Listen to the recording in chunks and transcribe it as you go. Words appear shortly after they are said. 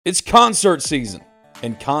It's concert season,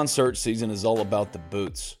 and concert season is all about the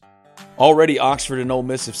boots. Already, Oxford and Ole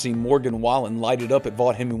Miss have seen Morgan Wallen light it up at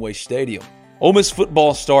Vaught Hemingway Stadium. Ole Miss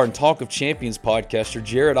football star and Talk of Champions podcaster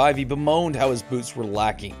Jared Ivey bemoaned how his boots were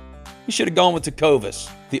lacking. He should have gone with Tecovas,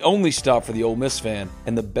 the only stop for the Ole Miss fan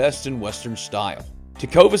and the best in Western style.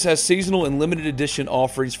 Tecovas has seasonal and limited edition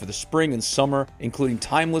offerings for the spring and summer, including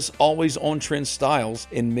timeless, always on-trend styles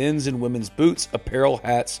in men's and women's boots, apparel,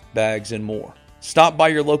 hats, bags, and more. Stop by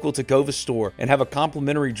your local Tecovas store and have a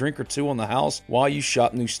complimentary drink or two on the house while you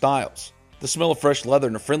shop new styles. The smell of fresh leather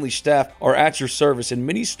and a friendly staff are at your service, and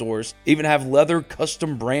many stores even have leather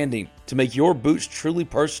custom branding to make your boots truly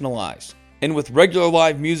personalized. And with regular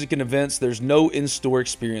live music and events, there's no in-store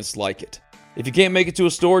experience like it. If you can't make it to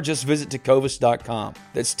a store, just visit Tecovas.com.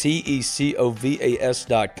 That's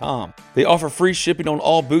Tecovas.com. They offer free shipping on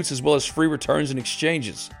all boots as well as free returns and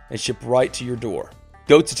exchanges, and ship right to your door.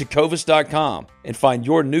 Go to Tecovas.com and find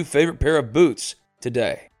your new favorite pair of boots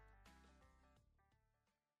today.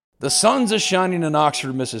 The sun's shining in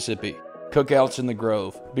Oxford, Mississippi. Cookouts in the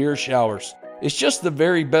Grove, beer showers. It's just the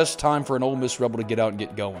very best time for an Ole Miss Rebel to get out and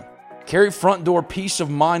get going. Carry front door peace of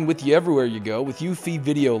mind with you everywhere you go with UFI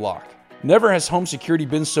Video Lock. Never has home security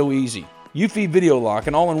been so easy. UFI Video Lock,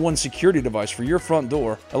 an all-in-one security device for your front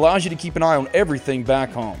door, allows you to keep an eye on everything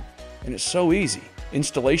back home. And it's so easy.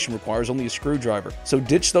 Installation requires only a screwdriver, so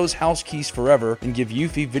ditch those house keys forever and give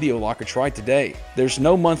UFI Video Lock a try today. There's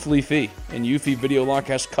no monthly fee, and UFI Video Lock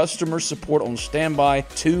has customer support on standby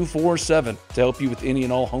 24/7 to help you with any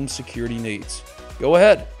and all home security needs. Go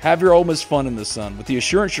ahead, have your Ole Miss fun in the sun with the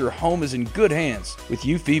assurance your home is in good hands with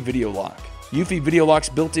UFI Video Lock. UFI Video Lock's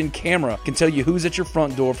built-in camera can tell you who's at your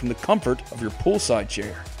front door from the comfort of your poolside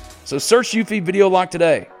chair. So search UFI Video Lock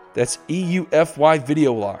today. That's EUFY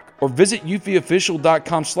Video Lock. Or visit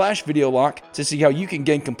UFIofficial.com/videolock to see how you can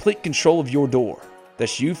gain complete control of your door.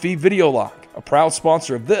 That's UFI Video Lock, a proud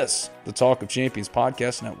sponsor of this, the Talk of Champions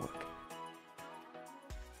Podcast Network.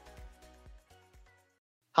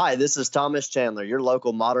 Hi, this is Thomas Chandler, your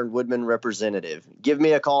local Modern Woodman representative. Give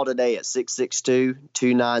me a call today at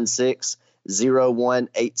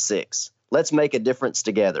 662-296-0186. Let's make a difference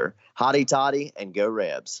together. Hotty toddy and go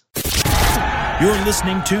Rebs. You're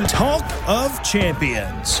listening to Talk of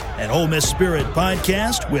Champions, an Ole Miss Spirit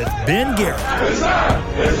podcast with Ben Garrett. It's time!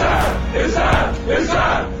 It's time! It's time! It's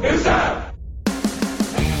time! It's time!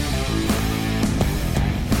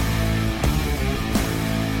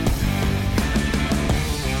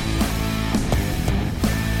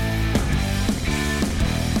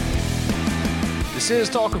 This is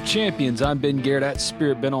Talk of Champions. I'm Ben Garrett at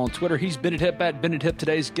Spirit Ben on Twitter. He's Bennett Hip at Bennett Hip.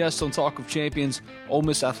 Today's guest on Talk of Champions, Ole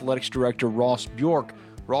Miss Athletics Director Ross Bjork.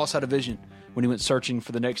 Ross had a vision when he went searching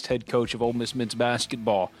for the next head coach of Ole Miss men's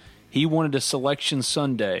basketball. He wanted a selection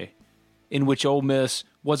Sunday in which Ole Miss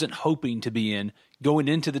wasn't hoping to be in, going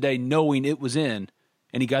into the day knowing it was in,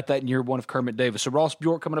 and he got that in year one of Kermit Davis. So Ross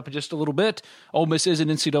Bjork coming up in just a little bit. Ole Miss is an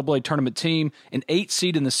NCAA tournament team, an 8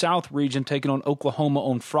 seed in the South region, taking on Oklahoma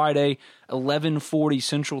on Friday, 11:40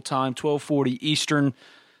 Central Time, 12:40 Eastern.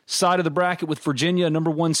 Side of the bracket with Virginia,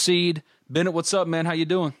 number 1 seed. Bennett, what's up, man? How you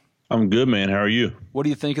doing? I'm good, man. How are you? What do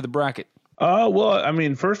you think of the bracket? Well, I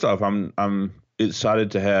mean, first off, I'm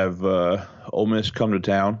excited to have Ole Miss come to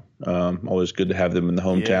town. Always good to have them in the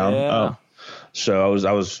hometown. Yeah. So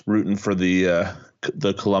I was rooting for the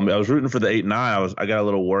Columbia. I was rooting for the 8-9. I got a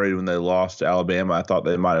little worried when they lost to Alabama. I thought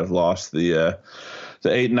they might have lost the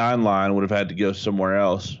 8-9 line. Would have had to go somewhere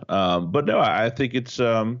else. But no, I think it's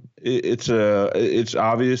obvious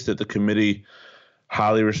that the committee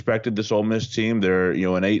highly respected this Ole Miss team. They're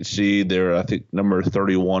an 8 seed. They're I think number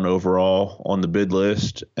 31 overall on the bid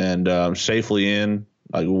list, and safely in,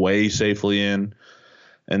 like way safely in.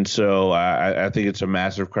 And so I think it's a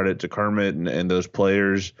massive credit to Kermit and those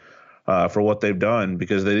players for what they've done,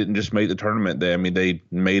 because they didn't just make the tournament. They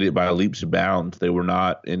made it by leaps and bounds. They were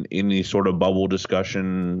not in any sort of bubble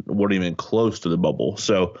discussion, weren't even close to the bubble.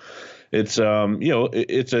 So it's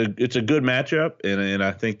it's a good matchup, and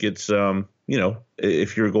I think it's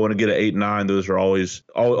if you're going to get an 8-9, those are always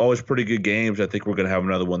pretty good games. I think we're going to have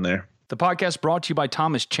another one there. The podcast brought to you by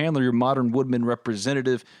Thomas Chandler, your Modern Woodman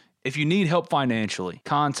representative. If you need help financially,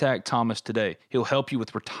 contact Thomas today. He'll help you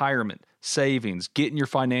with retirement, savings, getting your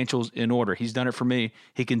financials in order. He's done it for me.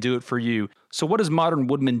 He can do it for you. So what does Modern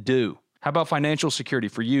Woodman do? How about financial security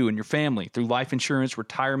for you and your family through life insurance,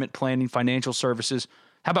 retirement planning, financial services?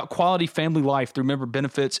 How about quality family life through member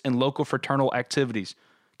benefits and local fraternal activities?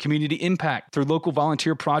 Community impact through local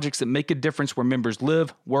volunteer projects that make a difference where members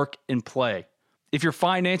live, work, and play. If your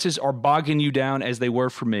finances are bogging you down as they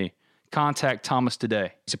were for me, contact Thomas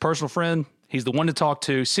today. He's a personal friend. He's the one to talk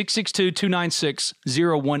to.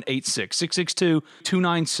 662-296-0186.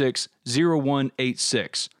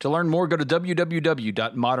 662-296-0186. To learn more, go to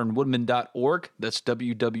www.modernwoodman.org. That's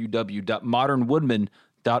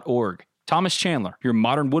www.modernwoodman.org. Thomas Chandler, your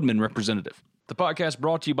Modern Woodman representative. The podcast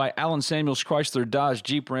brought to you by Alan Samuels Chrysler Dodge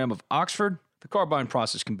Jeep Ram of Oxford. The car buying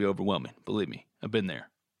process can be overwhelming. Believe me, I've been there,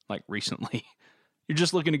 like recently. You're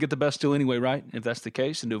just looking to get the best deal anyway, right? If that's the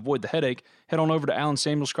case, and to avoid the headache, head on over to Alan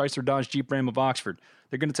Samuels Chrysler Dodge Jeep Ram of Oxford.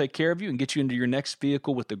 They're going to take care of you and get you into your next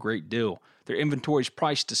vehicle with a great deal. Their inventory is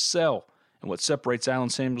priced to sell. And what separates Alan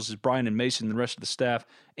Samuels is Brian and Mason and the rest of the staff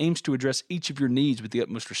aims to address each of your needs with the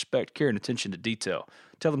utmost respect, care, and attention to detail.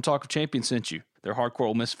 Tell them Talk of Champions sent you. They're hardcore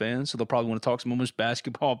Ole Miss fans, so they'll probably want to talk some Ole Miss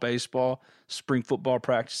basketball, baseball, spring football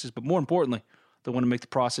practices, but more importantly, they want to make the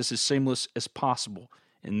process as seamless as possible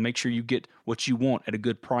and make sure you get what you want at a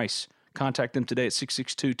good price. Contact them today at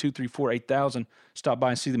 662-234-8000. Stop by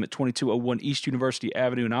and see them at 2201 East University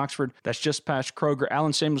Avenue in Oxford. That's just past Kroger.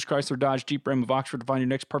 Alan Samuels Chrysler Dodge Jeep Ram of Oxford to find your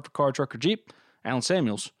next perfect car, truck, or Jeep. Alan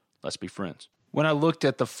Samuels, let's be friends. When I looked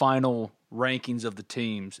at the final rankings of the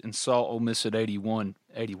teams and saw Ole Miss at 31,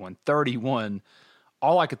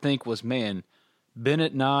 all I could think was, man,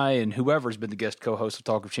 Bennett and I and whoever's been the guest co-host of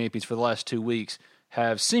Talk of Champions for the last 2 weeks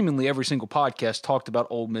have seemingly every single podcast talked about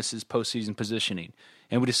Ole Miss's postseason positioning.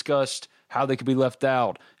 And we discussed how they could be left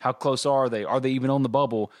out, how close are they even on the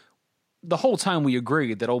bubble. The whole time we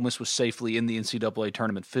agreed that Ole Miss was safely in the NCAA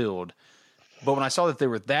tournament field. But when I saw that they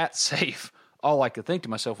were that safe, all I could think to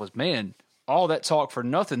myself was, man, all that talk for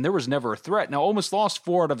nothing. There was never a threat. Now, Ole Miss lost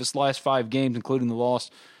 4 out of its last 5 games, including the loss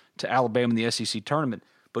to Alabama in the SEC tournament.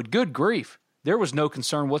 But good grief, there was no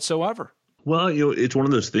concern whatsoever. Well, it's one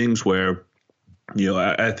of those things where,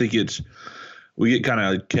 I think we get kind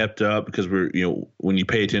of kept up because when you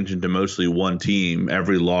pay attention to mostly one team,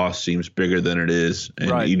 every loss seems bigger than it is.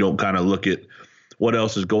 And right. You don't kind of look at what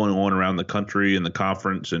else is going on around the country and the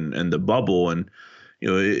conference and the bubble. And,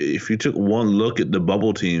 if you took one look at the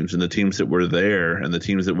bubble teams and the teams that were there and the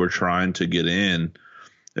teams that were trying to get in,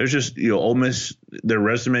 there's just, Ole Miss, their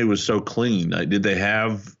resume was so clean. Like, did they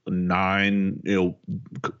have 9,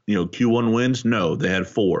 Q1 wins? No, they had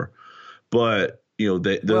 4. But,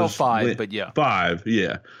 5, but yeah. 5,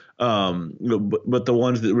 yeah. But the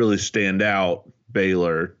ones that really stand out,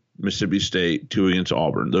 Baylor, Mississippi State, 2 against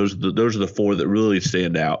Auburn, those are the 4 that really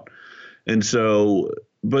stand out. And so,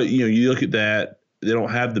 but, you look at that, they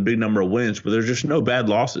don't have the big number of wins, but there's just no bad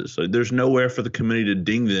losses. Like, there's nowhere for the committee to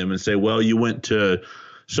ding them and say, well, you went to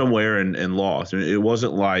somewhere and lost. I mean, it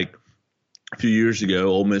wasn't like a few years ago,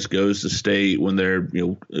 Ole Miss goes to state when they're,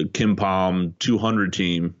 a Kim Palm 200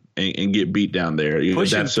 team and get beat down there.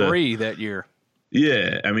 Pushing 3 that year.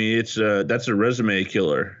 Yeah, I mean, it's that's a resume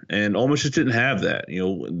killer, and Ole Miss just didn't have that.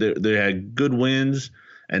 They had good wins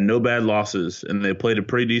and no bad losses, and they played a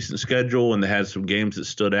pretty decent schedule, and they had some games that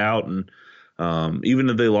stood out. And even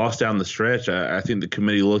if they lost down the stretch, I think the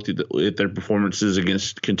committee looked at their performances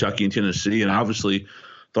against Kentucky and Tennessee, and obviously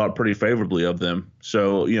thought pretty favorably of them.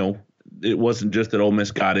 So it wasn't just that Ole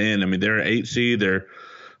Miss got in. I mean, they're an 8 seed. They're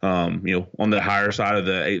on the higher side of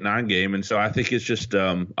the 8-9 game. And so I think it's just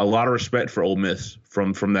a lot of respect for Ole Miss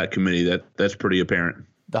from that committee. That's pretty apparent.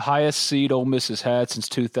 The highest seed Ole Miss has had since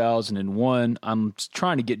 2001. I'm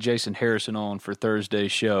trying to get Jason Harrison on for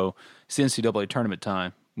Thursday's show. It's the NCAA tournament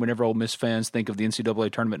time. Whenever Ole Miss fans think of the NCAA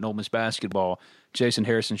tournament and Ole Miss basketball, Jason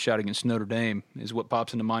Harrison's shot against Notre Dame is what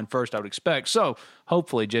pops into mind first, I would expect. So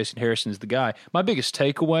hopefully Jason Harrison is the guy. My biggest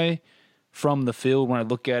takeaway from the field when I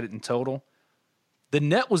look at it in total, the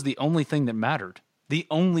net was the only thing that mattered. The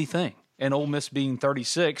only thing. And Ole Miss being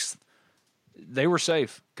 36th, they were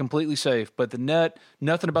safe, completely safe. But the net,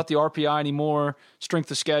 nothing about the RPI anymore, strength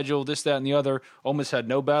of schedule, this, that, and the other. Ole Miss had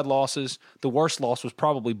no bad losses. The worst loss was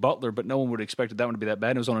probably Butler, but no one would have expected that one to be that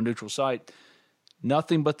bad. It was on a neutral site.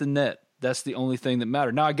 Nothing but the net. That's the only thing that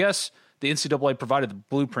mattered. Now, I guess the NCAA provided the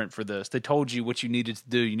blueprint for this. They told you what you needed to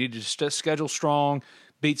do. You needed to schedule strong,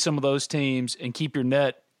 beat some of those teams, and keep your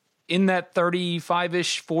net in that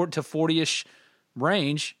 35-ish, 40 to 40-ish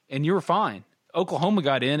range, and you were fine. Oklahoma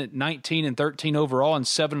got in at 19-13 overall and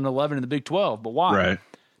 7-11 in the Big 12. But why? Right.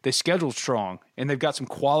 They scheduled strong, and they've got some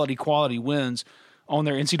quality wins on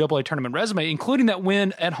their NCAA tournament resume, including that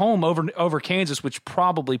win at home over Kansas, which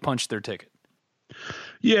probably punched their ticket.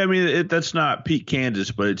 Yeah, I mean, that's not peak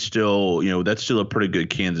Kansas, but it's still, that's still a pretty good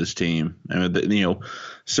Kansas team. I mean,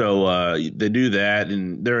 so they do that,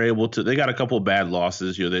 and they're able to. They got a couple of bad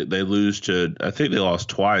losses. They lose to. I think they lost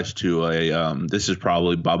twice to a. This is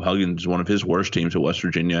probably Bob Huggins, one of his worst teams at West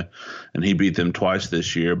Virginia, and he beat them twice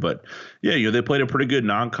this year. But yeah, they played a pretty good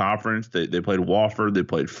non-conference. They played Wofford. They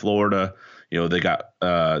played Florida. They got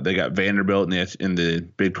Vanderbilt in the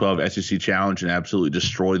Big 12 SEC Challenge and absolutely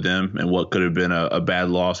destroyed them, and what could have been a bad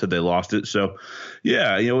loss had they lost it. So,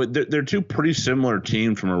 yeah, they're two pretty similar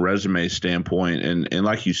teams from a resume standpoint, and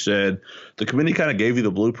like you said, the committee kind of gave you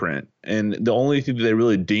the blueprint, and the only thing that they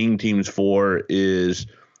really ding teams for is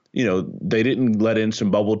they didn't let in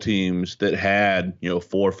some bubble teams that had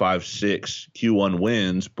 4, 5, 6 Q1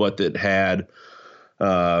 wins, but that had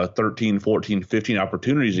 13, 14, 15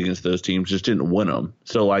 opportunities against those teams, just didn't win them.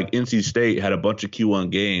 So like NC State had a bunch of Q1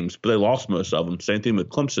 games, but they lost most of them. Same thing with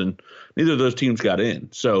Clemson. Neither of those teams got in.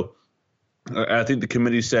 So I think the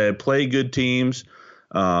committee said play good teams,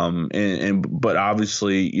 but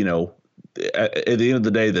obviously at the end of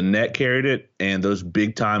the day the net carried it, and those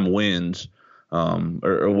big time wins are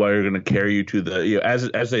what are going to carry you to the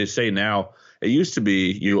as they say now. It used to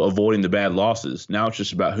be avoiding the bad losses. Now it's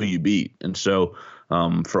just about who you beat, and so.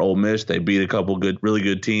 For Ole Miss, they beat a couple really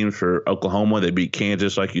good teams. For Oklahoma, they beat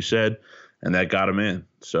Kansas, like you said, and that got them in.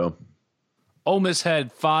 So, Ole Miss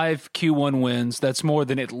had 5 Q1 wins. That's more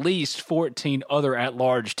than at least 14 other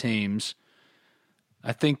at-large teams.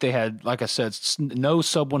 I think they had, like I said, no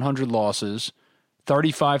sub-100 losses,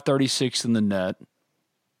 35-36 in the net.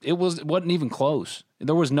 It wasn't even close.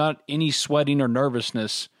 There was not any sweating or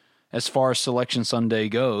nervousness as far as Selection Sunday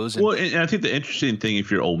goes. And I think the interesting thing, if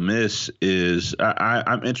you're Ole Miss, is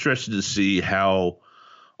I'm interested to see how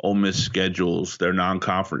Ole Miss schedules their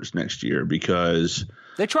non-conference next year, because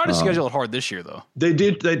they tried to schedule it hard this year, though. They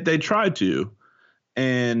did. They tried to,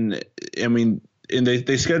 and I mean, and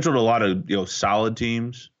they scheduled a lot of solid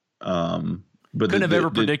teams. But couldn't have ever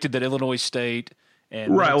predicted that Illinois State.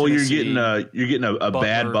 And right. Well, Tennessee, you're getting a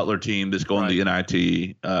bad Butler team that's going to the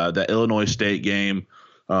NIT. That Illinois State game.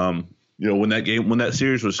 When that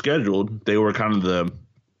series was scheduled, they were kind of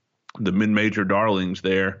the mid-major darlings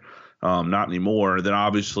there. Not anymore. Then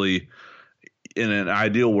obviously, in an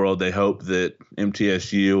ideal world, they hope that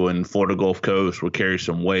MTSU and Florida Gulf Coast would carry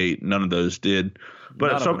some weight. None of those did.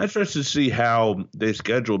 But so I'm interested to see how they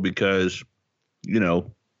schedule, because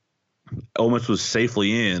Ole Miss was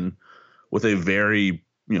safely in with a very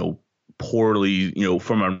poorly,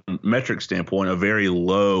 from a metric standpoint, a very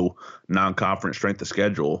low non-conference strength of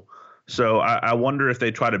schedule. So I wonder if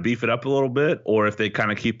they try to beef it up a little bit, or if they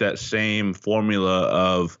kind of keep that same formula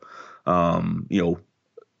of,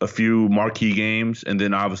 a few marquee games, and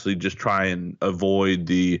then obviously just try and avoid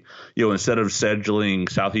the, instead of scheduling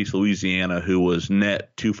Southeast Louisiana, who was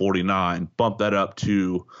net 249, bump that up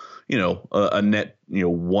to, a net,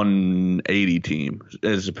 180 team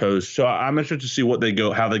as opposed. So I'm interested to see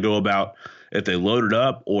how they go about, if they load it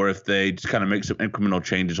up, or if they just kind of make some incremental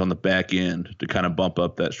changes on the back end to kind of bump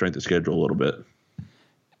up that strength of schedule a little bit.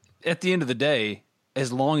 At the end of the day,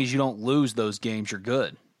 as long as you don't lose those games, you're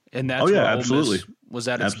good. And that's where absolutely. Ole Miss was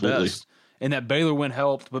at its best. And that Baylor win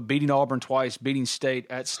helped, but beating Auburn twice, beating State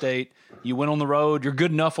at State, you win on the road, you're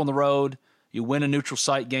good enough on the road, you win a neutral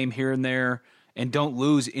site game here and there, and don't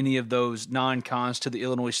lose any of those non-cons to the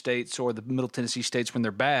Illinois States or the Middle Tennessee States when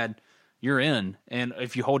they're bad, you're in. And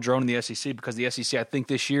if you hold your own in the SEC, because the SEC, I think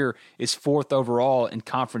this year, is 4th overall in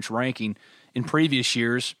conference ranking. In previous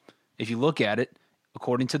years, if you look at it,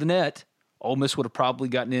 according to the net, Ole Miss would have probably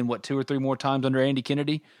gotten in, 2 or 3 more times under Andy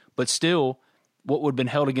Kennedy. But still, what would have been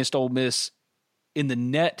held against Ole Miss in the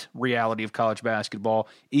net reality of college basketball,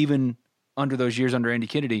 even under those years under Andy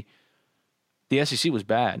Kennedy, the SEC was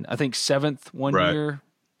bad. I think 7th one year,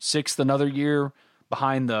 6th another year,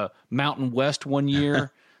 behind the Mountain West one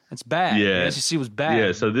year. That's bad. Yeah. The SEC was bad.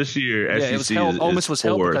 Yeah, so this year, SEC it was held. Ole Miss was 4th.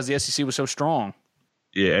 held because the SEC was so strong.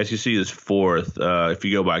 Yeah, SEC is 4th. If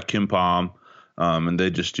you go by Kim Palm, and they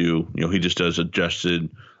just do, he just does adjusted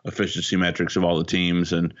efficiency metrics of all the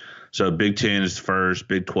teams. And so Big 10 is first,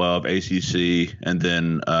 Big 12, ACC, and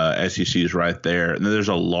then SEC is right there. And then there's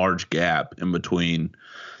a large gap in between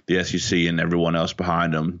the SEC and everyone else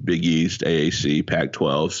behind them, Big East, AAC,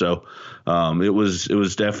 Pac-12. So it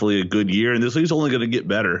was definitely a good year, and this league's only going to get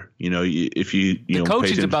better. If you the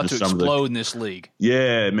coaching's about to explode in this league.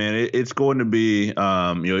 Yeah, man, it's going to be.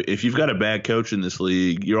 If you've got a bad coach in this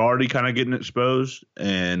league, you're already kind of getting exposed,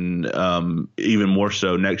 and even more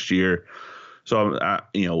so next year. So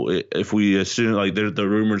if we assume like there's the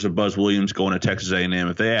rumors of Buzz Williams going to Texas A&M,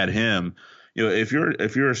 if they add him, if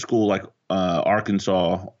you're a school like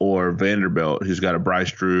Arkansas or Vanderbilt, who's got a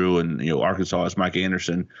Bryce Drew, and Arkansas has Mike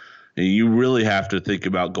Anderson, you really have to think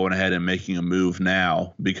about going ahead and making a move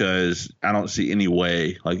now, because I don't see any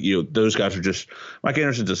way. Like those guys are just, Mike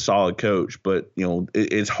Anderson's a solid coach, but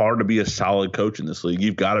it's hard to be a solid coach in this league.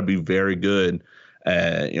 You've got to be very good,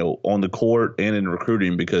 on the court and in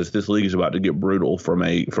recruiting, because this league is about to get brutal from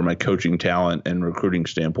a coaching talent and recruiting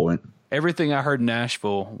standpoint. Everything I heard in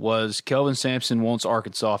Nashville was Kelvin Sampson wants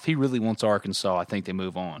Arkansas. If he really wants Arkansas, I think they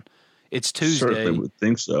move on. It's Tuesday. Certainly would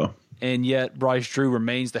think so. And yet Bryce Drew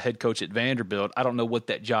remains the head coach at Vanderbilt. I don't know what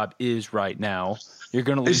that job is right now. You're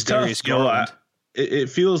going to lose Darius Garland. It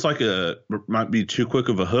feels like might be too quick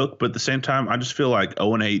of a hook, but at the same time, I just feel like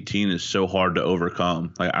 0-18 is so hard to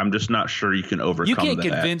overcome. Like, I'm just not sure you can overcome that. You can't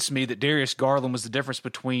convince me that Darius Garland was the difference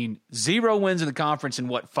between 0 wins in the conference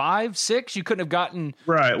and 5, 6? You couldn't have gotten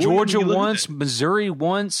Georgia once, Missouri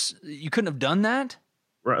once. You couldn't have done that?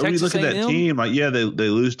 Right. When you look at that team, like, yeah, they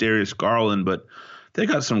lose Darius Garland, but they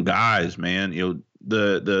got some guys, man. You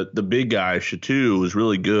know, the big guy, Shatu, was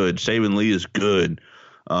really good. Saban Lee is good.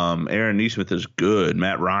 Aaron Nesmith is good.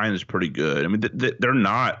 Matt Ryan is pretty good. I mean, they're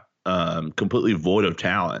not completely void of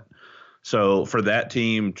talent. So for that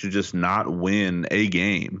team to just not win a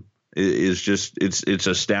game is just it's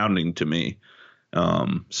astounding to me.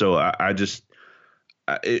 So I just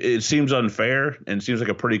it seems unfair and seems like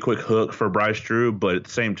a pretty quick hook for Bryce Drew. But at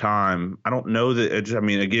the same time, I don't know that. I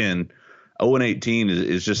mean, again, 0-18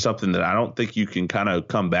 is just something that I don't think you can kind of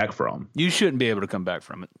come back from. You shouldn't be able to come back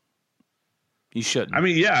from it. You shouldn't. I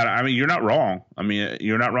mean, yeah. I mean, you're not wrong. I mean,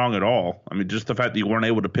 you're not wrong at all. I mean, just the fact that you weren't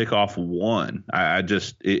able to pick off one,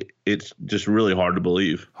 it's just really hard to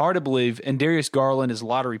believe. Hard to believe. And Darius Garland is a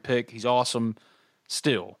lottery pick. He's awesome.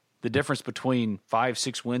 Still, the difference between 5,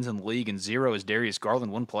 6 wins in the league and 0 is Darius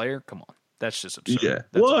Garland, one player. Come on, that's just absurd. Yeah.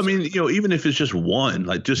 That's absurd. I mean, you know, even if it's just one,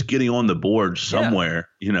 like just getting on the board somewhere,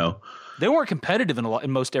 you know, they weren't competitive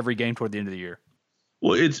in most every game toward the end of the year.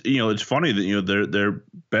 Well, it's funny that their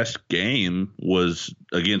best game was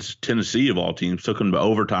against Tennessee of all teams, took them to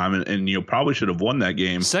overtime, and probably should have won that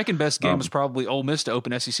game. Second best game was probably Ole Miss to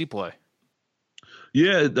open SEC play.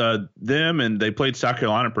 Yeah, them, and they played South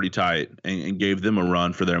Carolina pretty tight and gave them a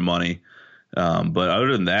run for their money. But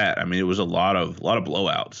other than that, I mean, it was a lot of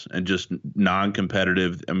blowouts and just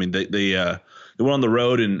non-competitive. I mean, they went on the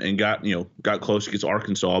road and got close against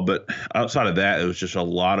Arkansas, but outside of that, it was just a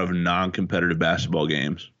lot of non-competitive basketball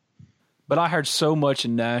games. But I heard so much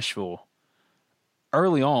in Nashville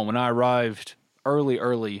early on when I arrived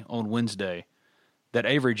early on Wednesday that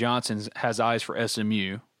Avery Johnson has eyes for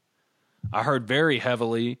SMU. I heard very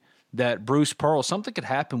heavily that Bruce Pearl, something could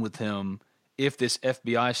happen with him if this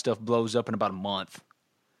FBI stuff blows up in about a month.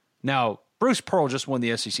 Now, Bruce Pearl just won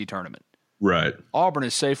the SEC tournament. Right. Auburn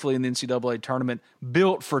is safely in the NCAA tournament,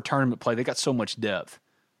 built for tournament play. They got so much depth.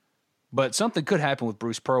 But something could happen with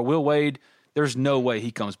Bruce Pearl. Will Wade, there's no way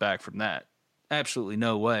he comes back from that. Absolutely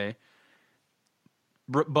no way.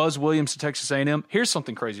 Buzz Williams to Texas A&M. Here's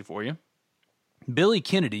something crazy for you. Billy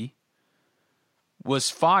Kennedy was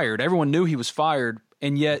fired. Everyone knew he was fired,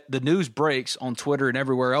 and yet the news breaks on Twitter and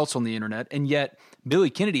everywhere else on the internet, and yet Billy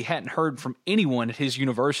Kennedy hadn't heard from anyone at his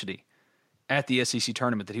university at the SEC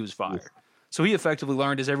tournament that he was fired. So he effectively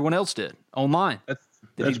learned, as everyone else did, online that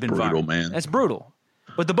he's been brutal, fired. Man. That's brutal.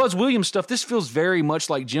 But the Buzz Williams stuff, this feels very much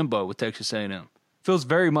like Jimbo with Texas A&M. Feels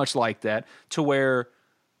very much like that, to where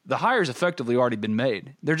the hire's effectively already been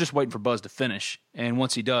made. They're just waiting for Buzz to finish, and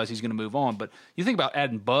once he does, he's going to move on. But you think about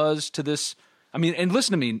adding Buzz to this. I mean, and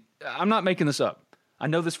listen to me, I'm not making this up. I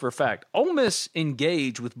know this for a fact. Ole Miss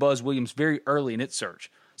engaged with Buzz Williams very early in its search.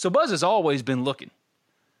 So Buzz has always been looking.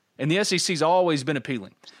 And the SEC's always been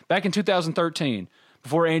appealing. Back in 2013,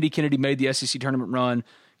 before Andy Kennedy made the SEC tournament run,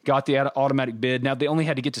 got the automatic bid. Now, they only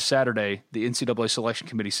had to get to Saturday, the NCAA selection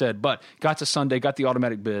committee said, but got to Sunday, got the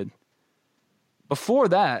automatic bid. Before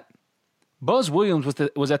that, Buzz Williams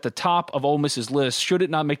was at the top of Ole Miss's list should it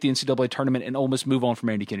not make the NCAA tournament and Ole Miss move on from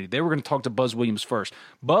Andy Kennedy. They were going to talk to Buzz Williams first.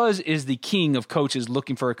 Buzz is the king of coaches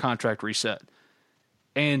looking for a contract reset.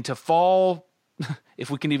 And to fall,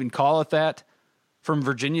 if we can even call it that, from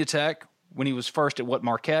Virginia Tech when he was first at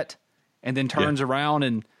Marquette, and then turns around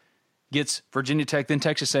and gets Virginia Tech, then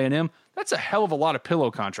Texas A&M, that's a hell of a lot of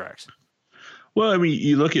pillow contracts. Well, I mean,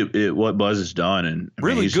 you look at what Buzz has done, and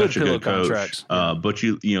really he's good such a pillow good coach. Contracts. But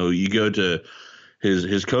you go to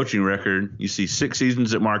his coaching record, you see 6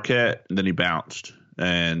 seasons at Marquette, and then he bounced.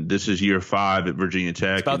 And this is year 5 at Virginia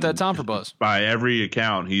Tech. It's about that time for Buzz. By every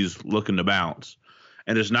account, he's looking to bounce.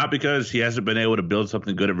 And it's not because he hasn't been able to build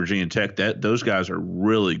something good at Virginia Tech. Those guys are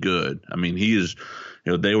really good. I mean, he is,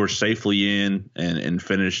 they were safely in and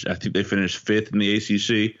finished. I think they finished 5th in the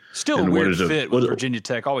ACC. Still a weird fit with Virginia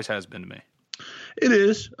Tech. Always has been to me. It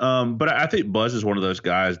is. But I think Buzz is one of those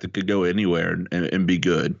guys that could go anywhere and be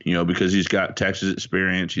good, because he's got Texas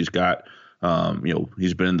experience. He's got,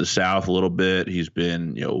 he's been in the South a little bit. He's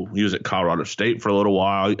been, he was at Colorado State for a little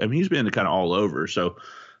while. I mean, he's been kind of all over. So,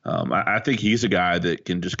 I think he's a guy that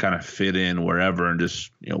can just kind of fit in wherever and just,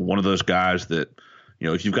 one of those guys that,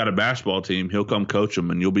 if you've got a basketball team, he'll come coach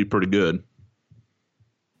them, and you'll be pretty good.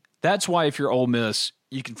 That's why if you're Ole Miss,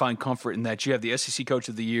 you can find comfort in that you have the SEC Coach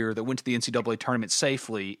of the Year that went to the NCAA tournament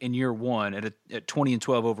safely in year one at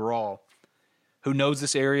 20-12 overall, who knows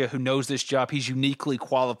this area, who knows this job. He's uniquely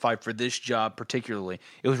qualified for this job particularly.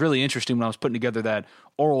 It was really interesting when I was putting together that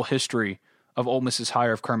oral history of Ole Miss's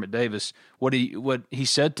hire of Kermit Davis, what he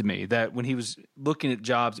said to me, that when he was looking at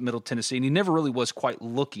jobs in Middle Tennessee, and he never really was quite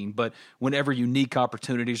looking, but whenever unique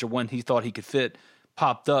opportunities or when he thought he could fit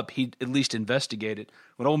popped up, he'd at least investigate it.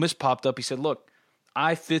 When Ole Miss popped up, he said, look,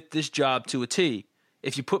 I fit this job to a T.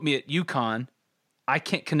 If you put me at UConn, I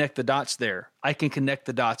can't connect the dots there. I can connect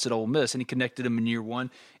the dots at Ole Miss, and he connected them in year one.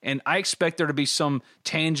 And I expect there to be some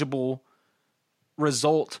tangible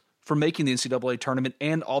result for making the NCAA tournament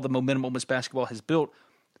and all the momentum Ole Miss basketball has built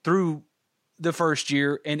through the first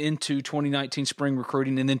year and into 2019 spring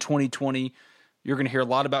recruiting. And then 2020, you're going to hear a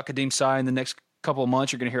lot about Kadeem Sy in the next couple of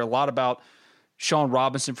months. You're going to hear a lot about Sean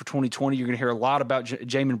Robinson for 2020. You're going to hear a lot about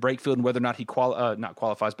Jamin Brakefield and whether or not he not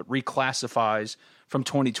qualifies, but reclassifies from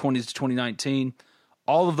 2020 to 2019.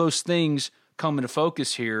 All of those things come into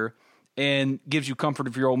focus here and gives you comfort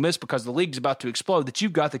if you're Ole Miss, because the league's about to explode, that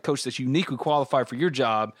you've got the coach that's uniquely qualified for your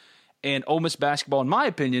job. And Ole Miss basketball, in my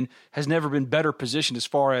opinion, has never been better positioned as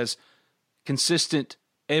far as consistent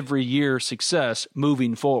every year success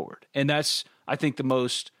moving forward. And that's, I think, the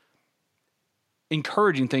most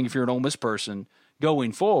encouraging thing if you're an Ole Miss person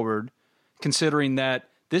going forward, considering that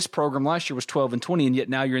this program last year was 12-20, and yet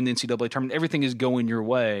now you're in the NCAA tournament. Everything is going your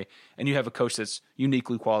way, and you have a coach that's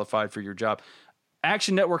uniquely qualified for your job.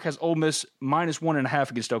 Action Network has Ole Miss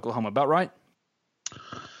 -1.5 against Oklahoma. About right?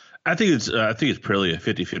 I think it's probably a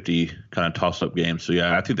 50-50 kind of toss-up game. So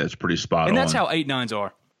yeah, I think that's pretty spot on. And that's how 8-9s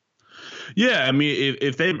are. Yeah, I mean,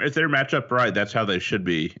 if they're matched up right, that's how they should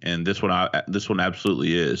be, and this one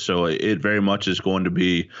absolutely is. So it very much is going to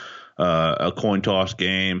be a coin toss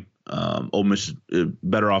game. Ole Miss is a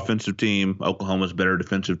better offensive team. Oklahoma's a better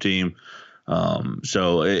defensive team.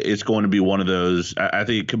 So it's going to be one of those. I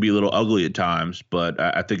think it could be a little ugly at times, but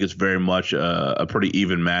I think it's very much a pretty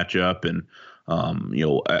even matchup. And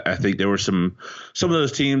I think there were some of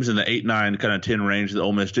those teams in the 8-9 kind of 10 range that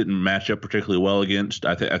Ole Miss didn't match up particularly well against.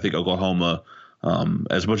 I think Oklahoma,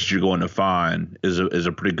 as much as you're going to find, is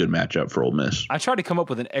a pretty good matchup for Ole Miss. I tried to come up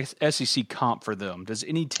with an SEC comp for them. Does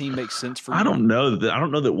any team make sense for you? I don't know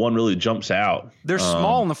that one really jumps out. They're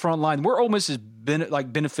small on the front line. Where Ole Miss has been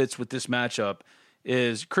benefits with this matchup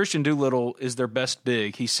is Christian Doolittle is their best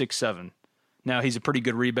big. He's 6'7". Now, he's a pretty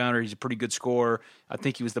good rebounder. He's a pretty good scorer. I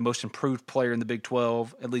think he was the most improved player in the Big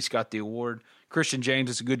 12, at least got the award. Christian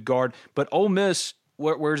James is a good guard. But Ole Miss,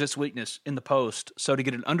 where's its weakness? In the post. So to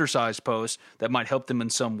get an undersized post, that might help them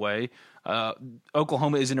in some way.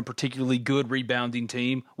 Oklahoma isn't a particularly good rebounding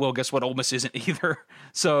team. Well, guess what? Ole Miss isn't either.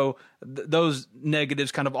 So those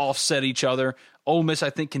negatives kind of offset each other. Ole Miss,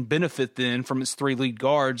 I think, can benefit then from its three lead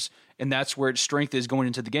guards, and that's where its strength is going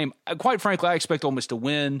into the game. Quite frankly, I expect Ole Miss to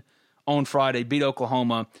win on Friday, beat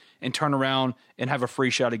Oklahoma, and turn around and have a free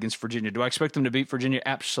shot against Virginia. Do I expect them to beat Virginia?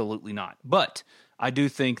 Absolutely not. But I do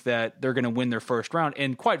think that they're going to win their first round.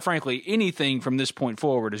 And quite frankly, anything from this point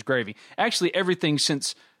forward is gravy. Actually, everything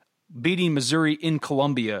since beating Missouri in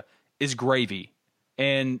Columbia is gravy.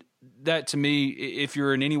 And that, to me, if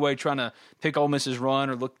you're in any way trying to pick Ole Miss's run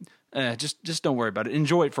or look, just don't worry about it.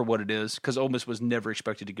 Enjoy it for what it is, because Ole Miss was never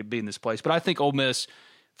expected to be in this place. But I think Ole Miss,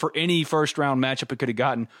 for any first-round matchup it could have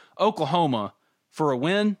gotten, Oklahoma, for a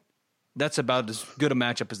win, that's about as good a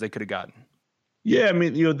matchup as they could have gotten. Yeah, I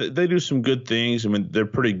mean, they do some good things. I mean, they're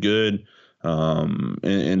pretty good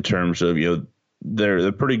in terms of,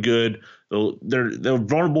 they're pretty good. They're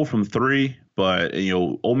vulnerable from three, but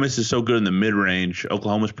Ole Miss is so good in the mid range.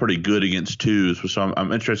 Oklahoma's pretty good against twos, so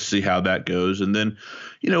I'm interested to see how that goes. And then,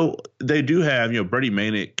 they do have Brady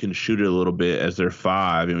Manick can shoot it a little bit as their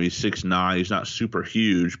 5. He's 6'9". He's not super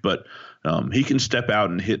huge, but he can step out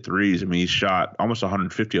and hit threes. I mean, he's shot almost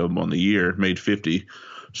 150 of them on the year, made 50.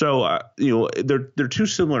 So, they're two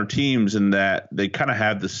similar teams in that they kind of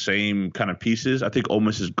have the same kind of pieces. I think Ole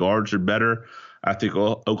Miss's guards are better. I think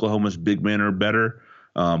Oklahoma's big men are better.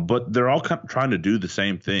 But they're all kind of trying to do the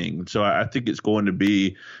same thing. So I think it's going to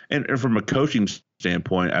be, and from a coaching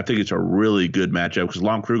standpoint, I think it's a really good matchup because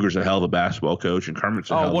Lon Kruger's a hell of a basketball coach and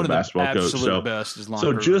Kermit's a hell of a basketball coach. So best is Lon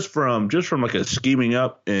so Kruger. just from like a scheming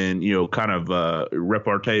up and kind of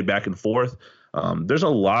repartee back and forth, there's a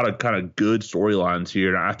lot of kind of good storylines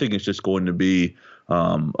here. And I think it's just going to be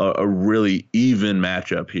a really even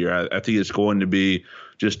matchup here. I think it's going to be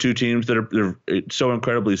just two teams that are so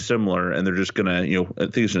incredibly similar, and they're just going to, I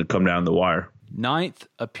think it's going to come down the wire. 9th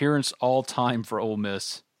appearance all time for Ole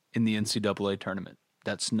Miss in the NCAA tournament.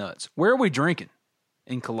 That's nuts. Where are we drinking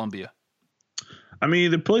in Columbia? I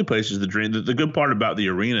mean, the plenty places to drink. The good part about the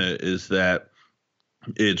arena is that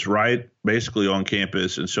it's right basically on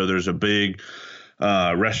campus, and so there's a big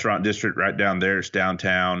restaurant district right down there. It's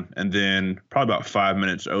downtown, and then probably about 5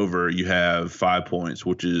 minutes over, you have 5 Points,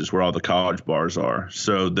 which is where all the college bars are.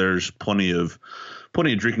 So there's plenty of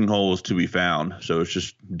drinking holes to be found. So it's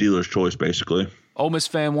just dealer's choice, basically. Ole Miss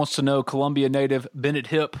fan wants to know, Columbia native Bennett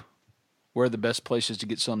Hip, where are the best places to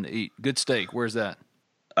get something to eat? Good steak. Where's that?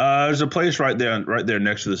 There's a place right there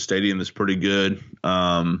next to the stadium that's pretty good. There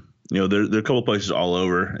are a couple places all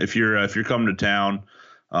over. If you're coming to town,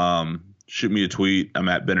 shoot me a tweet. I'm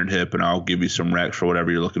at Bennett Hip, and I'll give you some recs for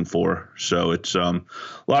whatever you're looking for. So it's a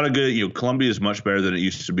lot of good. Columbia is much better than it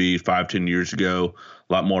used to be 5-10 years ago.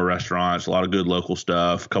 A lot more restaurants, a lot of good local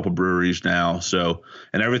stuff, a couple breweries now. So,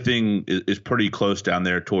 and everything is pretty close down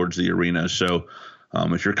there towards the arena. So,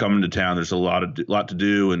 if you're coming to town, there's a lot to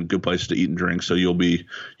do and good places to eat and drink. So you'll be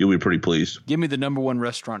pretty pleased. Give me the number one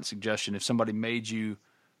restaurant suggestion if somebody made you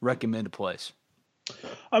recommend a place.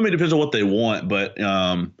 I mean, it depends on what they want, but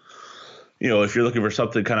if you're looking for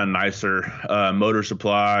something kind of nicer, Motor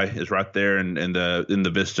Supply is right there in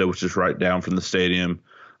the Vista, which is right down from the stadium.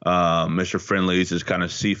 Mr. Friendly's is kind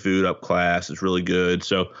of seafood up class. It's really good.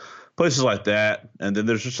 So places like that. And then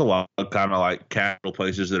there's just a lot of kind of like casual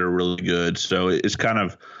places that are really good. So it's kind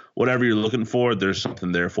of whatever you're looking for, there's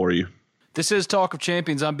something there for you. This is Talk of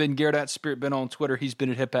Champions. I'm Ben Garrett at Spirit Ben on Twitter. He's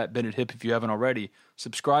Bennett Hip at Bennett Hip if you haven't already.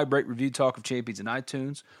 Subscribe, rate, review Talk of Champions in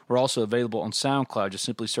iTunes. We're also available on SoundCloud. Just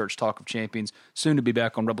simply search Talk of Champions. Soon to be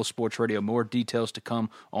back on Rebel Sports Radio. More details to come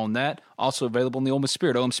on that. Also available on the Ole Miss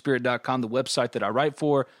Spirit, OleMissSpirit.com, the website that I write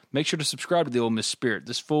for. Make sure to subscribe to the Ole Miss Spirit.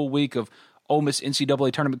 This full week of Ole Miss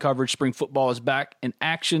NCAA tournament coverage. Spring football is back in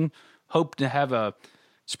action. Hope to have a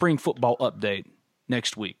spring football update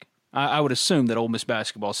next week. I would assume that Ole Miss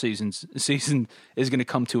basketball season is going to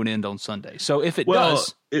come to an end on Sunday. So if it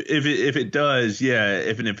does, if it does, yeah.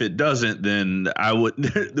 If it doesn't, then we're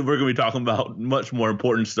going to be talking about much more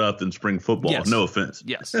important stuff than spring football. Yes. No offense.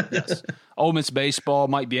 Yes. Ole Miss baseball.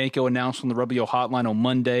 Mike Bianco announced on the Rubio Hotline on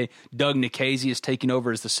Monday. Doug Nikhazy is taking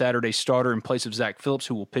over as the Saturday starter in place of Zach Phillips,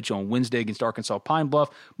 who will pitch on Wednesday against Arkansas Pine Bluff.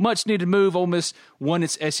 Much needed move. Ole Miss won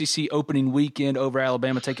its SEC opening weekend over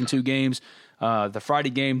Alabama, taking 2 games. The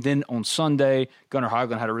Friday game, then on Sunday, Gunnar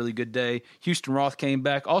Hoglund had a really good day. Houston Roth came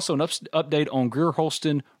back. Also an update on Greer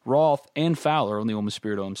Holston, Roth, and Fowler on the Ole Miss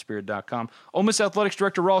Spirit, OleMissSpirit.com. Ole Miss Athletics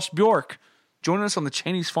Director Ross Bjork joining us on the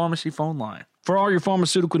Cheney's Pharmacy phone line. For all your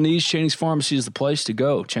pharmaceutical needs, Cheney's Pharmacy is the place to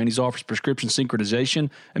go. Cheney's offers prescription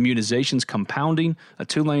synchronization, immunizations, compounding, a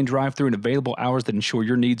 2-lane drive-through, and available hours that ensure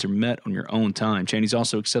your needs are met on your own time. Cheney's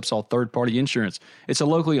also accepts all third-party insurance. It's a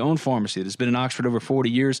locally owned pharmacy that has been in Oxford over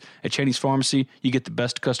 40 years. At Cheney's Pharmacy, you get the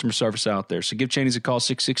best customer service out there. So give Cheney's a call,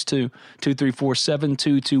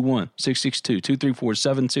 662-234-7221,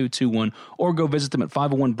 662-234-7221, or go visit them at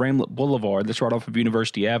 501 Bramlett Boulevard. That's right off of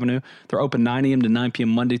University Avenue. They're open 9 a.m. to 9 p.m.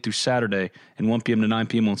 Monday through Saturday, and 1 p.m. to 9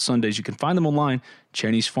 p.m. on Sundays. You can find them online,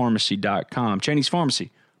 Cheney'sPharmacy.com. Cheney's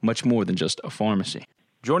Pharmacy, much more than just a pharmacy.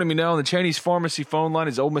 Joining me now on the Cheney's Pharmacy phone line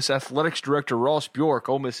is Ole Miss Athletics Director Ross Bjork.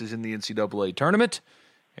 Ole Miss is in the NCAA tournament,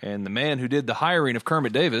 and the man who did the hiring of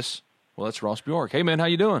Kermit Davis, well, that's Ross Bjork. Hey, man, how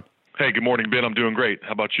you doing? Hey, good morning, Ben. I'm doing great.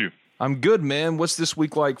 How about you? I'm good, man. What's this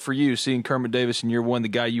week like for you, seeing Kermit Davis in year one, the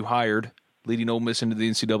guy you hired, leading Ole Miss into the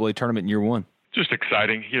NCAA tournament in year one? Just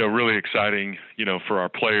exciting, really exciting, for our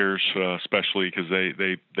players, especially because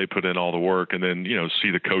they put in all the work, and then, see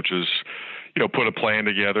the coaches, put a plan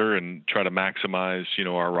together and try to maximize,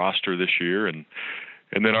 our roster this year, and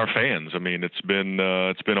then our fans. I mean, it's been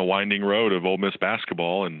a winding road of Ole Miss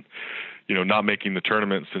basketball, and not making the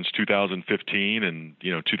tournament since 2015, and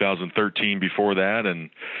 2013 before that, and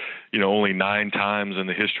only 9 times in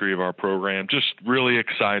the history of our program. Just really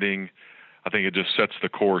exciting. I think it just sets the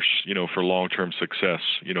course, for long-term success,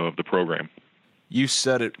 of the program. You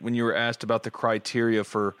said it when you were asked about the criteria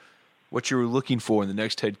for what you were looking for in the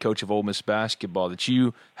next head coach of Ole Miss basketball, that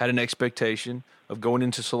you had an expectation of going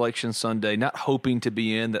into Selection Sunday, not hoping to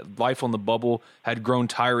be in, that life on the bubble had grown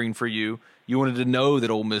tiring for you. You wanted to know that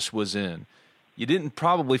Ole Miss was in. You didn't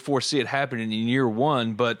probably foresee it happening in year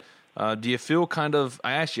one, but do you feel kind of –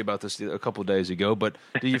 I asked you about this a couple of days ago, but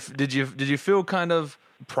did you feel kind of –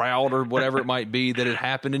 proud or whatever it might be that it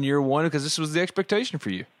happened in year one, because this was the expectation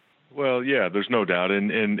for you? Well, yeah, there's no doubt, and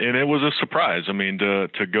it was a surprise. I mean, to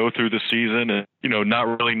go through the season and not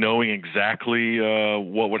really knowing exactly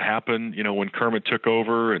what would happen. When Kermit took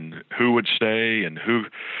over, and who would stay, and who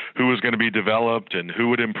was going to be developed, and who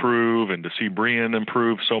would improve, and to see Brian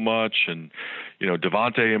improve so much, and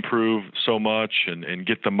Devontae improve so much, and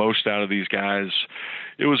get the most out of these guys.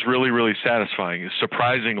 It was really, really satisfying,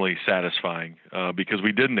 surprisingly satisfying, because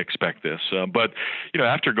we didn't expect this. But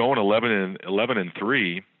after going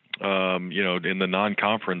 11-3. In the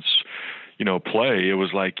non-conference, play, it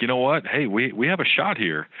was like, what? Hey, we have a shot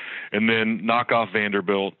here. And then knock off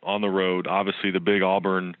Vanderbilt on the road, obviously the big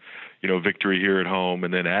Auburn, victory here at home.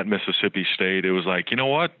 And then at Mississippi State, it was like,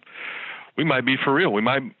 what? We might be for real. We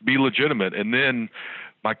might be legitimate. And then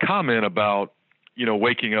my comment about,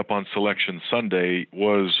 waking up on Selection Sunday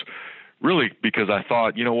was really because I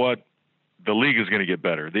thought, what? The league is going to get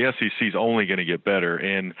better. The SEC is only going to get better.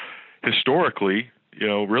 And historically,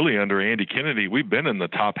 really under Andy Kennedy, we've been in the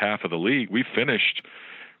top half of the league. We finished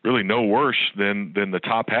really no worse than the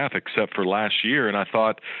top half except for last year. And I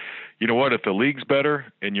thought, what, if the league's better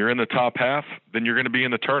and you're in the top half, then you're going to be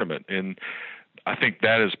in the tournament. And I think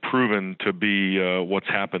that has proven to be what's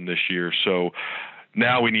happened this year. So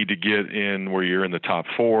now we need to get in where you're in the top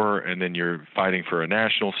four, and then you're fighting for a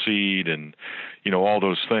national seed and, all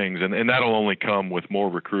those things. And that'll only come with more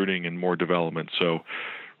recruiting and more development. So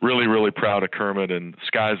really, really proud of Kermit, and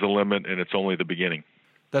sky's the limit, and it's only the beginning.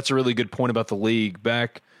 That's a really good point about the league.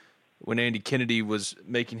 Back when Andy Kennedy was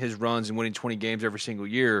making his runs and winning 20 games every single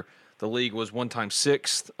year, the league was one time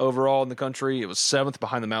 6th overall in the country. It was 7th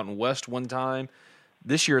behind the Mountain West one time.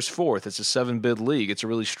 This year is 4th. It's a 7-bid league. It's a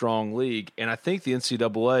really strong league. And I think the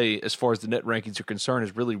NCAA, as far as the net rankings are concerned,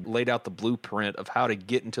 has really laid out the blueprint of how to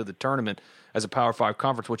get into the tournament as a Power 5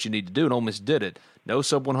 conference, what you need to do, and Ole Miss did it. No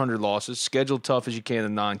sub-100 losses, scheduled tough as you can in the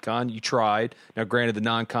non-con. You tried. Now, granted, the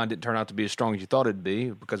non-con didn't turn out to be as strong as you thought it'd be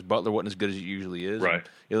because Butler wasn't as good as it usually is. Right.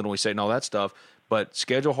 Illinois State and all that stuff. But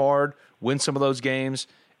schedule hard, win some of those games,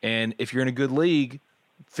 and if you're in a good league,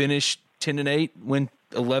 finish 10-8, win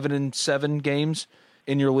 11-7 games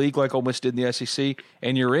in your league like Ole Miss did in the SEC,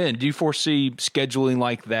 and you're in. Do you foresee scheduling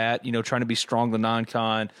like that, trying to be strong in the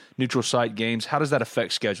non-con, neutral site games? How does that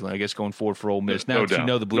affect scheduling, I guess, going forward for Ole Miss? Now that you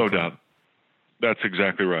know the blueprint. No doubt. That's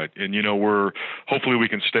exactly right. And, hopefully we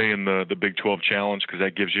can stay in the Big 12 Challenge because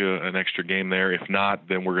that gives you an extra game there. If not,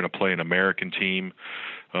 then we're going to play an American team.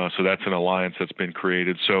 So that's an alliance that's been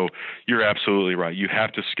created. So you're absolutely right. You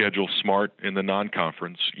have to schedule smart in the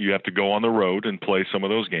non-conference. You have to go on the road and play some of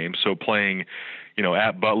those games. So playing,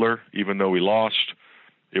 at Butler, even though we lost,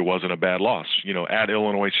 it wasn't a bad loss. At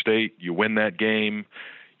Illinois State, you win that game.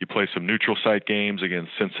 You play some neutral site games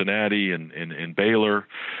against Cincinnati and Baylor.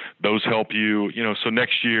 Those help you. So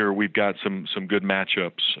next year we've got some good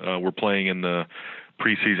matchups. We're playing in the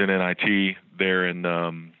preseason NIT there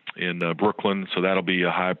in Brooklyn, so that'll be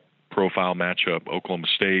a high-profile matchup. Oklahoma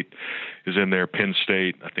State is in there. Penn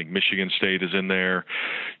State, I think Michigan State is in there.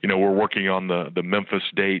 We're working on the Memphis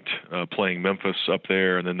date, playing Memphis up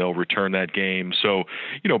there, and then they'll return that game. So,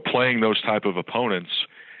 playing those type of opponents,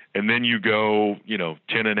 and then you go,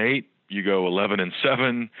 10-8, you go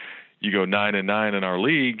 11-7, you go 9-9 in our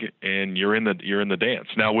league, and you're in the dance.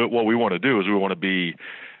 Now, what we want to do is we want to be,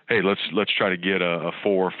 hey, let's try to get a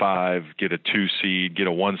 4 or 5, get a 2 seed, get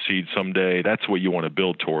a 1 seed someday. That's what you want to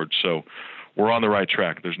build towards. So we're on the right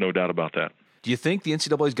track. There's no doubt about that. Do you think the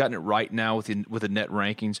NCAA's gotten it right now with the net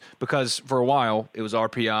rankings? Because for a while it was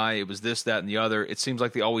RPI, it was this, that, and the other. It seems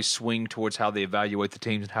like they always swing towards how they evaluate the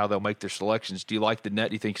teams and how they'll make their selections. Do you like the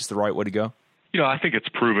net? Do you think it's the right way to go? I think it's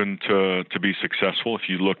proven to be successful. If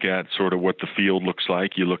you look at sort of what the field looks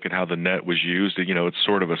like, you look at how the net was used. It's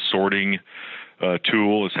sort of a sorting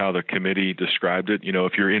tool is how the committee described it.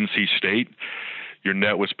 If you're NC State, your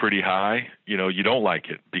net was pretty high, you don't like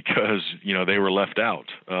it because, they were left out.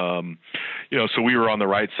 So we were on the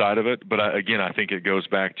right side of it. But again, I think it goes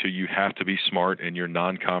back to you have to be smart in your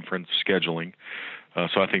non-conference scheduling.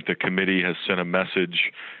 So I think the committee has sent a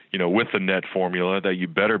message, with the net formula that you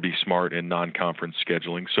better be smart in non-conference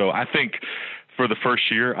scheduling. So I think for the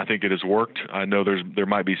first year, I think it has worked. I know there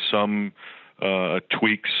might be some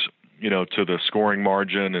tweaks to the scoring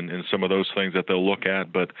margin and some of those things that they'll look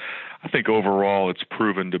at. But I think overall it's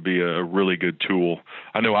proven to be a really good tool.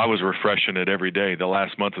 I know I was refreshing it every day the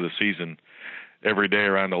last month of the season. Every day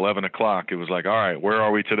around 11 o'clock, it was like, all right, where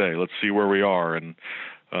are we today? Let's see where we are. And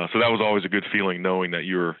so that was always a good feeling knowing that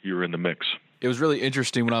you were in the mix. It was really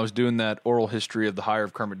interesting when I was doing that oral history of the hire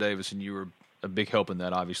of Kermit Davis, and you were a big help in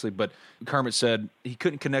that, obviously. But Kermit said he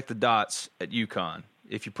couldn't connect the dots at UConn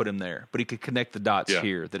if you put him there, but he could connect the dots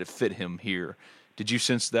here, that it fit him here. Did you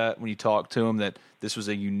sense that when you talked to him, that this was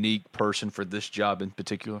a unique person for this job in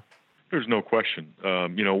particular? There's no question.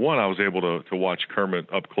 One, I was able to watch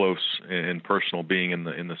Kermit up close and personal, being in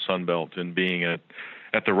the Sun Belt and being at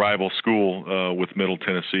the rival school with Middle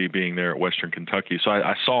Tennessee, being there at Western Kentucky. So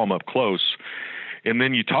I saw him up close. And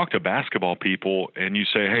then you talk to basketball people and you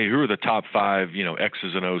say, hey, who are the top 5,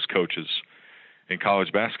 X's and O's coaches in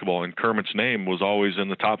college basketball? And Kermit's name was always in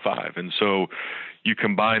the top 5. And so you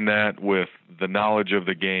combine that with the knowledge of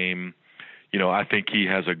the game. I think he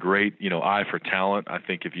has a great, eye for talent. I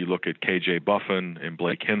think if you look at KJ Buffin and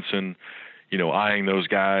Blake Henson, eyeing those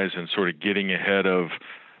guys and sort of getting ahead of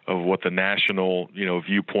what the national,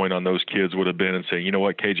 viewpoint on those kids would have been, and saying, you know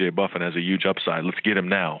what, KJ Buffin has a huge upside. Let's get him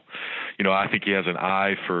now. I think he has an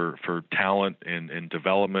eye for talent and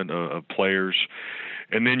development of players.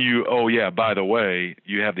 And then by the way,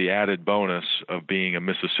 you have the added bonus of being a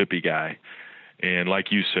Mississippi guy. And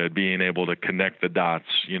like you said, being able to connect the dots,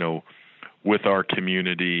 with our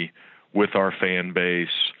community, with our fan base,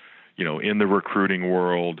 in the recruiting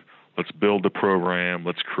world. Let's build the program.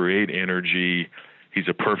 Let's create energy. He's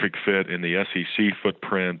a perfect fit in the SEC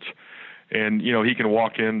footprint. And, he can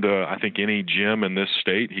walk into, I think, any gym in this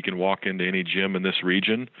state. He can walk into any gym in this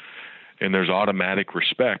region. And there's automatic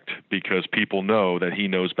respect because people know that he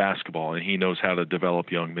knows basketball and he knows how to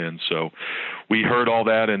develop young men. So we heard all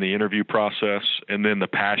that in the interview process, and then the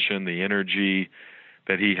passion, the energy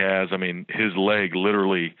that he has. I mean, his leg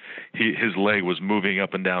was moving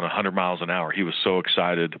up and down 100 miles an hour. He was so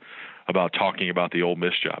excited about talking about the Ole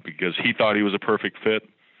Miss job because he thought he was a perfect fit.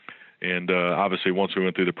 And obviously, once we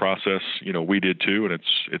went through the process, we did too, and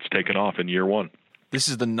it's taken off in year 1. This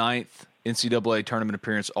is the 9th NCAA tournament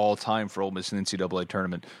appearance all time for Ole Miss in the NCAA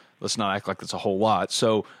tournament. Let's not act like that's a whole lot.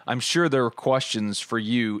 So I'm sure there were questions for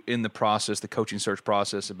you in the process, the coaching search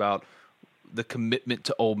process, about the commitment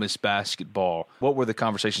to Ole Miss basketball. What were the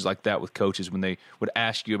conversations like that with coaches when they would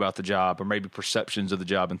ask you about the job or maybe perceptions of the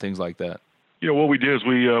job and things like that? What we did is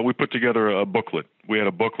we put together a booklet. We had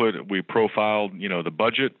a booklet. We profiled, the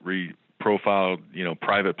budget. We profiled,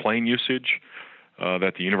 private plane usage,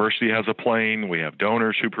 that the university has a plane. We have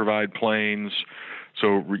donors who provide planes. So,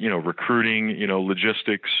 recruiting,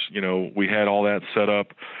 logistics, we had all that set up.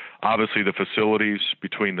 Obviously, the facilities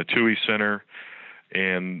between the Toohey Center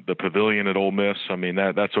and the pavilion at Ole Miss, I mean,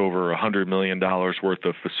 that's over $100 million worth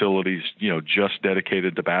of facilities, just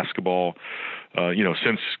dedicated to basketball.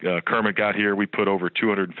 Since Kermit got here, we put over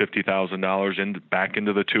 $250,000 back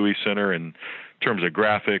into the Toohey Center in terms of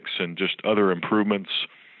graphics and just other improvements,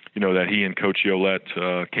 that he and Coach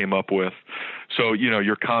Yolette came up with. So,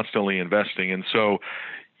 you're constantly investing. And so,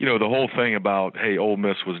 the whole thing about, hey, Ole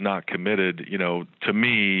Miss was not committed, to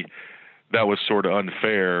me, that was sort of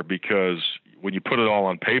unfair because when you put it all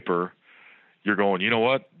on paper, you're going, you know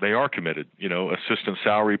what, they are committed. Assistant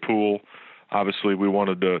salary pool. Obviously, we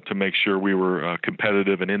wanted to make sure we were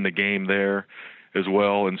competitive and in the game there as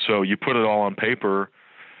well. And so you put it all on paper,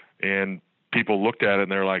 and people looked at it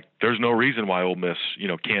and they're like, there's no reason why Ole Miss,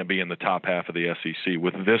 can't be in the top half of the SEC.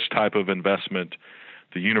 With this type of investment,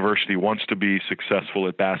 the university wants to be successful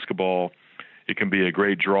at basketball. It can be a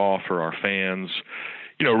great draw for our fans.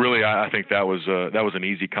 Really, I think that was an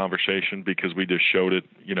easy conversation because we just showed it,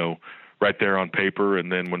 right there on paper.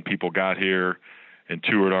 And then when people got here and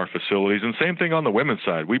toured our facilities, and same thing on the women's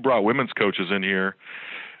side, we brought women's coaches in here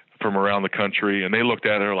from around the country, and they looked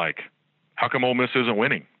at it like, how come Ole Miss isn't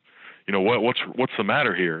winning? What's the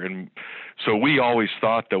matter here? And so we always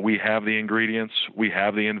thought that we have the ingredients, we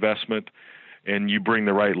have the investment, and you bring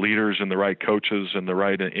the right leaders and the right coaches and the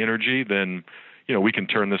right energy, then we can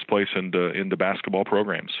turn this place into basketball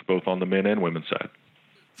programs, both on the men and women's side.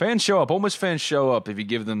 Fans show up. Ole Miss fans show up if you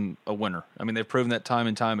give them a winner. I mean, they've proven that time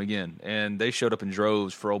and time again, and they showed up in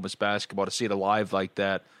droves for Ole Miss basketball. To see it alive like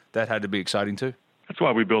that had to be exciting too. That's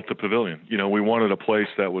why we built the pavilion. We wanted a place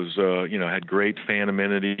that was, had great fan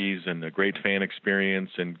amenities and a great fan experience,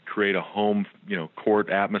 and create a home, court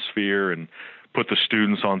atmosphere, and put the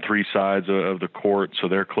students on 3 sides of the court so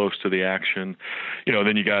they're close to the action.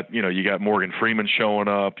 Then you got Morgan Freeman showing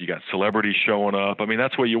up, you got celebrities showing up. I mean,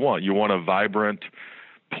 that's what you want. You want a vibrant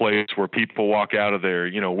place where people walk out of there,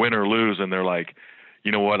 win or lose, and they're like,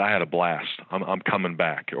 you know what, I had a blast. I'm coming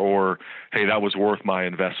back. Or, hey, that was worth my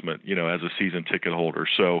investment, as a season ticket holder.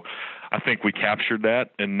 So I think we captured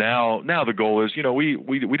that. And now the goal is,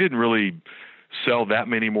 we didn't really sell that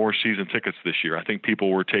many more season tickets this year. I think people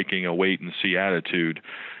were taking a wait and see attitude.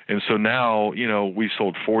 And so now, we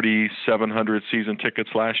sold 4,700 season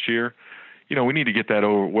tickets last year. We need to get that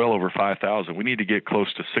well over 5,000. We need to get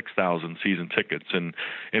close to 6,000 season tickets and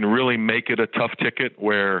really make it a tough ticket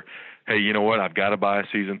where, hey, you know what? I've got to buy a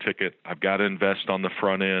season ticket. I've got to invest on the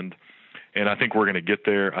front end. And I think we're going to get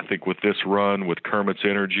there. I think with this run, with Kermit's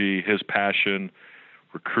energy, his passion,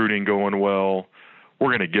 recruiting going well, we're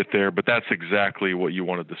going to get there. But that's exactly what you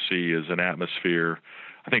wanted to see, is an atmosphere.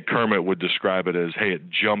 I think Kermit would describe it as, hey, it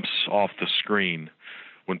jumps off the screen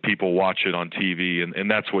when people watch it on TV. And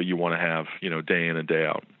that's what you want to have, day in and day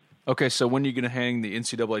out. Okay, so when are you going to hang the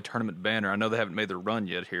NCAA tournament banner? I know they haven't made their run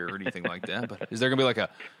yet here or anything like that, but is there going to be like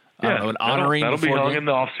an honoring? That'll be hung in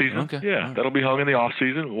the off season. Okay. Yeah, right. That'll be hung in the off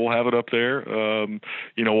season. We'll have it up there.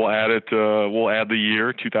 We'll add it. We'll add the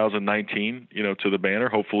year 2019, to the banner.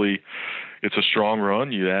 Hopefully, it's a strong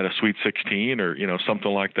run. You add a Sweet 16 or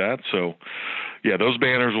something like that. So, yeah, those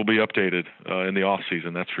banners will be updated in the off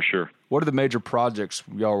season. That's for sure. What are the major projects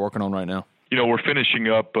y'all are working on right now? We're finishing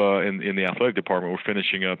up in the athletic department. We're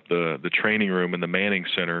finishing up the training room in the Manning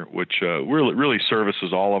Center, which really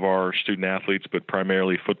services all of our student athletes, but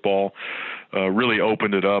primarily football. Really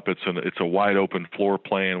opened it up. It's a wide open floor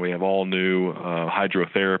plan. We have all new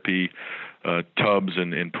hydrotherapy tubs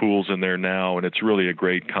and pools in there now, and it's really a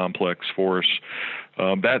great complex for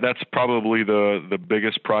us. That's probably the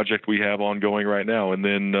biggest project we have ongoing right now. And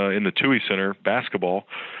then in the Tui Center, basketball.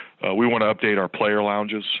 We want to update our player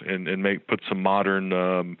lounges and put some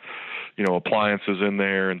modern, appliances in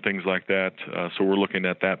there and things like that. So we're looking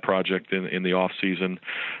at that project in the off season.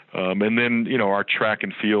 And then, our track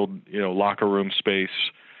and field, locker room space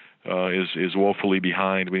is woefully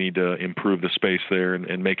behind. We need to improve the space there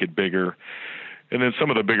and make it bigger. And then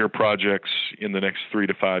some of the bigger projects in the next 3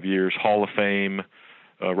 to 5 years, Hall of Fame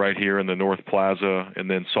right here in the North Plaza, and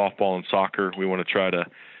then softball and soccer. We want to try to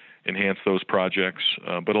enhance those projects.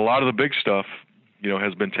 But a lot of the big stuff,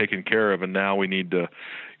 has been taken care of, and now we need to,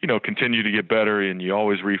 continue to get better, and you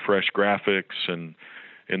always refresh graphics and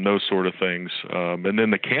those sort of things. And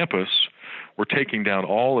then the campus, we're taking down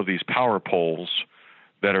all of these power poles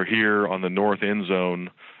that are here on the north end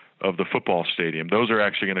zone of the football stadium. Those are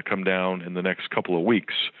actually going to come down in the next couple of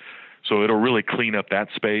weeks. So it'll really clean up that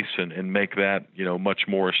space and make that, much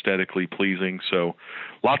more aesthetically pleasing. So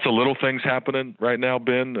lots of little things happening right now,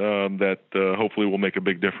 Ben, that hopefully will make a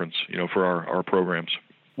big difference, for our programs.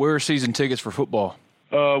 Where are season tickets for football?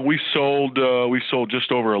 We sold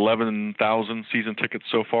just over 11,000 season tickets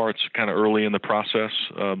so far. It's kind of early in the process.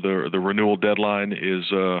 The renewal deadline is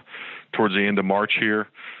towards the end of March here.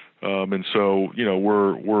 And so,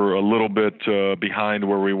 we're a little bit behind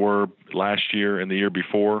where we were last year and the year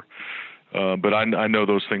before. But I know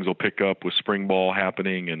those things will pick up with spring ball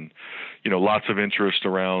happening and, lots of interest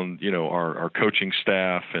around, our coaching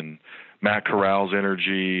staff and Matt Corral's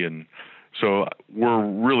energy. And so we're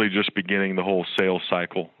really just beginning the whole sales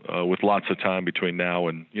cycle with lots of time between now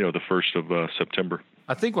and, the 1st of September.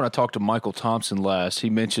 I think when I talked to Michael Thompson last,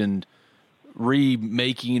 he mentioned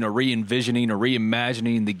remaking or re-envisioning or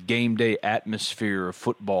reimagining the game day atmosphere of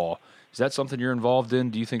football. Is that something you're involved in?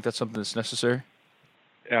 Do you think that's something that's necessary?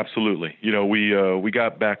 Absolutely. We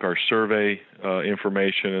got back our survey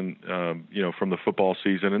information, from the football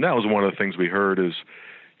season, and that was one of the things we heard is,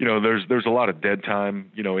 there's a lot of dead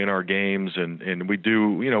time, in our games, and we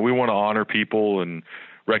do, we want to honor people and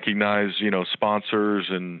recognize, sponsors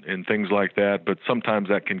and things like that, but sometimes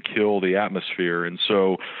that can kill the atmosphere, and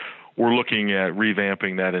so we're looking at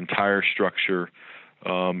revamping that entire structure.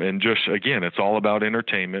 And just, again, it's all about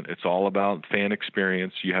entertainment. It's all about fan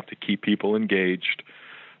experience. You have to keep people engaged.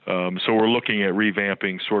 So we're looking at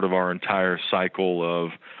revamping sort of our entire cycle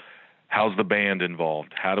of how's the band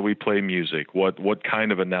involved? How do we play music? What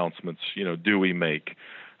kind of announcements, do we make?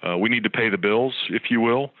 We need to pay the bills, if you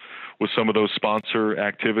will, with some of those sponsor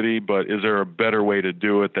activity, but is there a better way to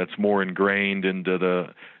do it that's more ingrained into the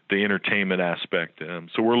entertainment aspect?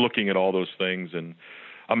 So we're looking at all those things, and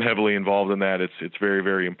I'm heavily involved in that. It's very,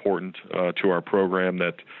 very important to our program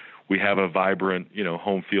that we have a vibrant,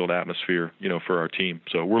 home field atmosphere, for our team.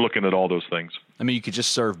 So we're looking at all those things. I mean, you could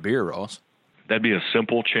just serve beer, Ross. That'd be a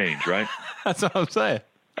simple change, right? That's what I'm saying.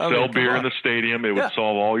 Sell beer in the stadium. It would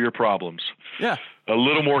solve all your problems. Yeah. A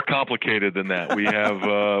little more complicated than that. We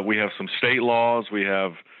have some state laws. We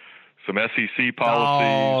have some SEC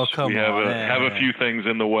policies. We have a few things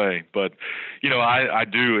in the way. But, I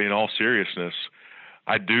do, in all seriousness,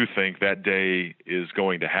 I do think that day is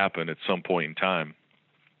going to happen at some point in time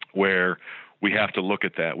where we have to look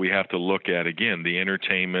at that. We have to look at, again, the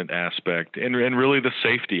entertainment aspect and really the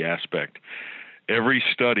safety aspect. Every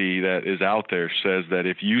study that is out there says that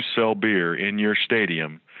if you sell beer in your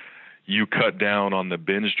stadium, you cut down on the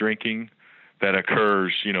binge drinking that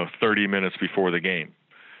occurs, 30 minutes before the game.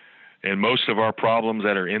 And most of our problems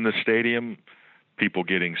that are in the stadium, people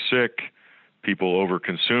getting sick, people over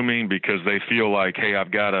consuming because they feel like, hey,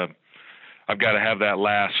 I've got to I've got to have that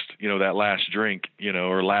last drink,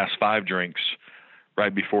 or last 5 drinks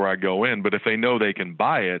right before I go in. But if they know they can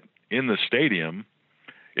buy it in the stadium,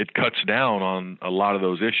 it cuts down on a lot of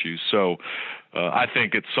those issues. So I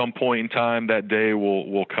think at some point in time that day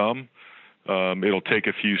will come. It'll take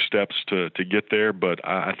a few steps to get there, but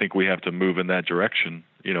I think we have to move in that direction,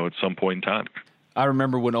 at some point in time. I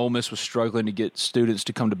remember when Ole Miss was struggling to get students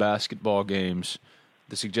to come to basketball games,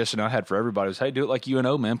 the suggestion I had for everybody was, hey, do it like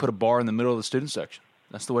UNO, man. Put a bar in the middle of the student section.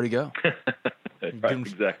 That's the way to go. Right,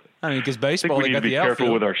 exactly. I mean, because baseball, I think we need to be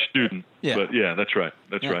careful with our student. Yeah. But that's right.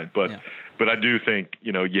 That's right. But I do think,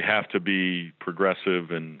 you have to be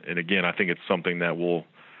progressive. And again, I think it's something that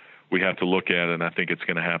we have to look at, and I think it's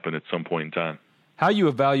going to happen at some point in time. How are you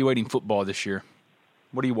evaluating football this year?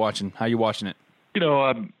 What are you watching? How are you watching it?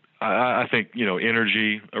 I think,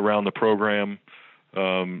 energy around the program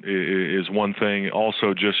is one thing.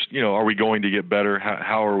 Also, just, are we going to get better?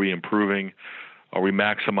 How are we improving? Are we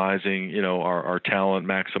maximizing, our talent,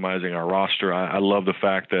 maximizing our roster? I love the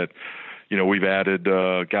fact that, we've added,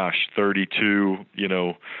 32,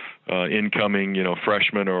 incoming,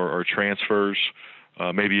 freshmen or transfers.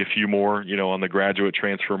 Maybe a few more, on the graduate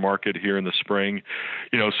transfer market here in the spring,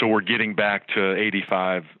 so we're getting back to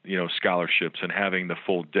 85, scholarships and having the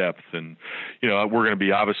full depth. And, we're going to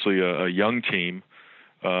be obviously a young team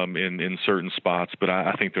in certain spots, but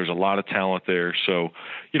I think there's a lot of talent there. So,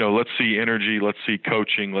 let's see energy, let's see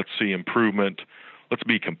coaching, let's see improvement, let's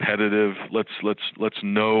be competitive. Let's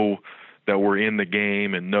know that we're in the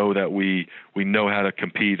game and know that we know how to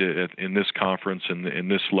compete in this conference and in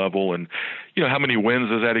this level. And, how many wins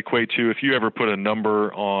does that equate to? If you ever put a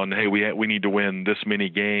number on, hey, we need to win this many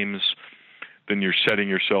games, then you're setting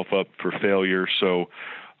yourself up for failure. So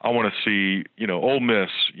I want to see, Ole Miss,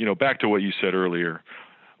 back to what you said earlier,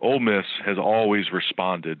 Ole Miss has always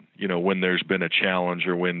responded, when there's been a challenge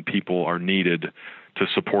or when people are needed to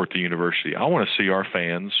support the university. I want to see our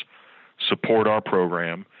fans support our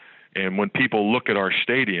program. And when people look at our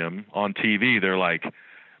stadium on TV, they're like,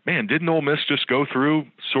 man, didn't Ole Miss just go through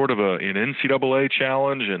sort of an NCAA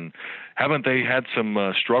challenge, and haven't they had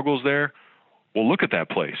some struggles there? Well, look at that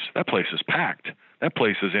place. That place is packed. That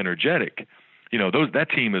place is energetic. That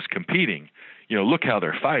team is competing. Look how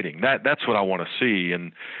they're fighting. That's what I want to see.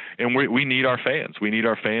 And we need our fans. We need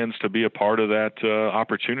our fans to be a part of that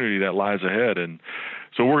opportunity that lies ahead. And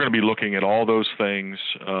so we're going to be looking at all those things.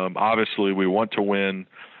 Obviously, we want to win.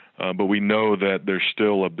 But we know that there's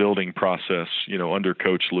still a building process, under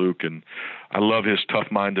Coach Luke. And I love his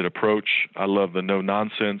tough-minded approach. I love the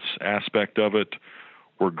no-nonsense aspect of it.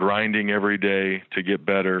 We're grinding every day to get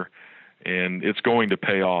better, and it's going to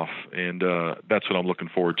pay off. And that's what I'm looking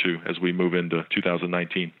forward to as we move into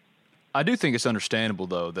 2019. I do think it's understandable,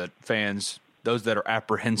 though, that fans, those that are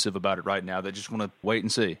apprehensive about it right now, they just want to wait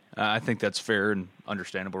and see. I think that's fair and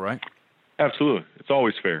understandable, right? Absolutely. It's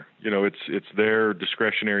always fair. It's their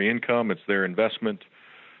discretionary income. It's their investment.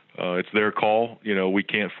 It's their call. We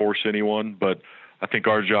can't force anyone, but I think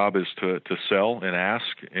our job is to sell and ask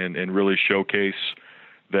and really showcase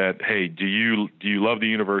that, hey, do you love the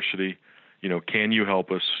university? Can you help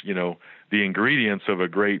us? The ingredients of a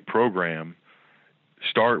great program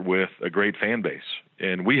start with a great fan base,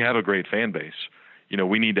 and we have a great fan base.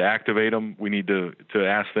 We need to activate them. We need to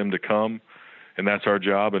ask them to come. And that's our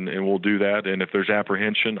job, and we'll do that. And if there's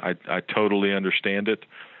apprehension, I totally understand it.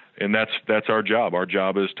 And that's our job. Our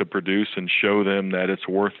job is to produce and show them that it's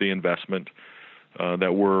worth the investment,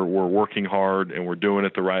 that we're working hard and we're doing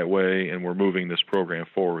it the right way and we're moving this program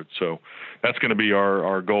forward. So that's going to be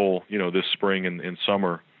our goal, this spring and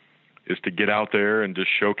summer, is to get out there and just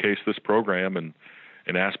showcase this program and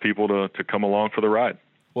ask people to come along for the ride.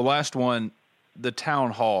 Well, last one, the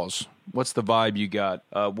town halls. What's the vibe you got?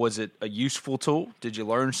 Was it a useful tool? Did you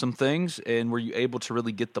learn some things? And were you able to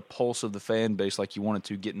really get the pulse of the fan base like you wanted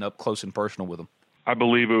to, getting up close and personal with them? I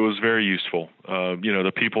believe it was very useful.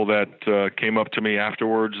 The people that came up to me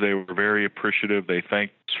afterwards, they were very appreciative. They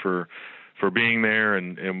thanked us for being there.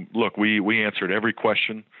 And look, we answered every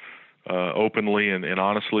question openly and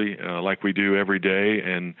honestly, like we do every day.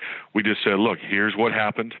 And we just said, look, here's what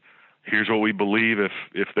happened. Here's what we believe.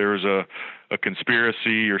 If there's a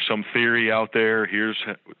conspiracy or some theory out there, here's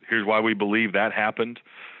why we believe that happened.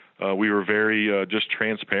 We were very just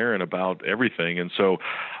transparent about everything. And so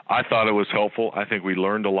I thought it was helpful. I think we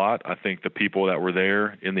learned a lot. I think the people that were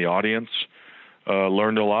there in the audience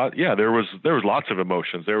learned a lot. Yeah, there was lots of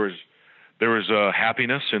emotions. There was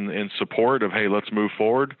happiness and support of, hey, let's move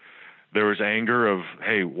forward. There was anger of,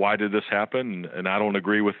 hey, why did this happen? And I don't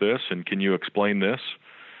agree with this. And can you explain this?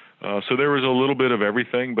 So there was a little bit of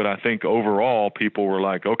everything, but I think overall people were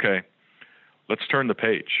like, okay, let's turn the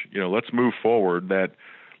page. Let's move forward. That,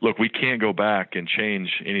 look, we can't go back and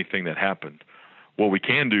change anything that happened. What we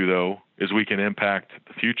can do, though, is we can impact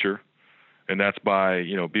the future, and that's by,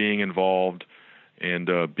 being involved and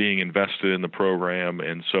being invested in the program.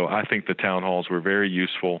 And so I think the town halls were very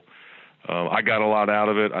useful. I got a lot out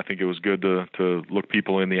of it. I think it was good to look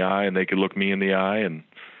people in the eye, and they could look me in the eye, and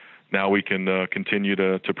now we can continue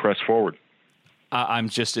to press forward. I'm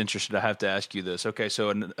just interested. I have to ask you this. Okay, so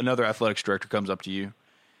another athletics director comes up to you.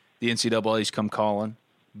 The NCAA's come calling,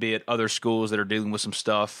 be it other schools that are dealing with some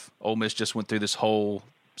stuff. Ole Miss just went through this whole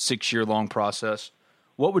 6-year-long process.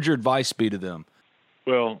 What would your advice be to them?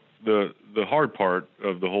 Well, the hard part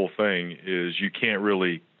of the whole thing is you can't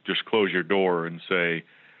really just close your door and say,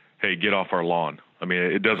 hey, get off our lawn. I mean,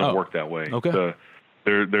 it doesn't work that way. Okay.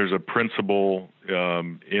 There's a principle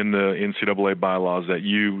in the NCAA bylaws that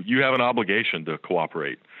you have an obligation to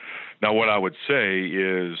cooperate. Now, what I would say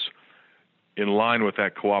is, in line with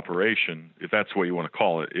that cooperation, if that's what you want to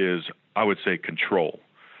call it, is I would say control.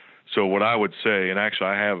 So what I would say, and actually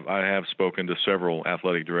I have spoken to several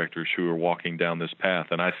athletic directors who are walking down this path,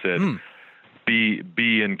 and I said,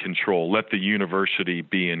 be in control. Let the university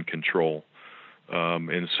be in control.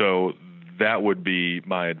 And so that would be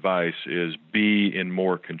my advice, is be in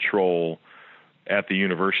more control at the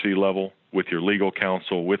university level with your legal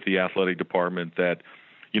counsel, with the athletic department, that,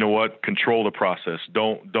 you know what, control the process.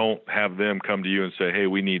 Don't have them come to you and say, hey,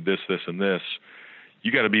 we need this, this, and this.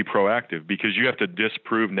 You got to be proactive, because you have to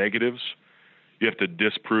disprove negatives. You have to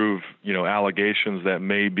disprove, allegations that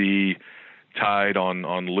may be tied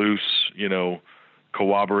on loose,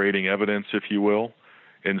 corroborating evidence, if you will.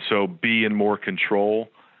 And so be in more control,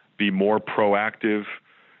 be more proactive,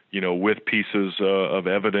 with pieces of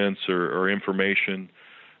evidence or information.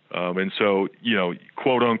 And so,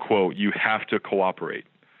 quote unquote, you have to cooperate.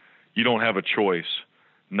 You don't have a choice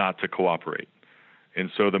not to cooperate. And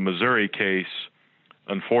so the Missouri case,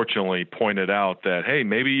 unfortunately, pointed out that, hey,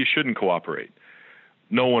 maybe you shouldn't cooperate.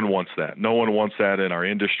 No one wants that. No one wants that in our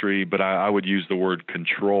industry, but I would use the word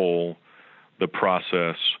control the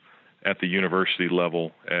process at the university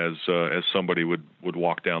level as somebody would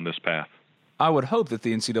walk down this path. I would hope that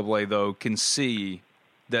the NCAA, though, can see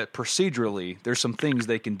that procedurally there's some things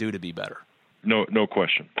they can do to be better. No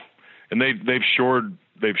question. And they've shored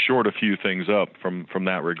a few things up from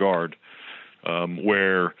that regard,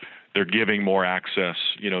 where they're giving more access,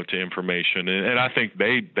 to information. And I think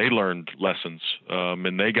they learned lessons,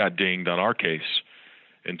 and they got dinged on our case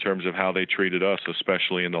in terms of how they treated us,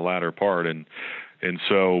 especially in the latter part. And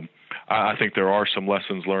so I think there are some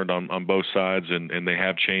lessons learned on both sides, and they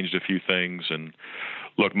have changed a few things. And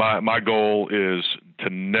look, my goal is to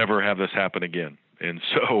never have this happen again. And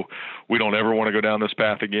so we don't ever want to go down this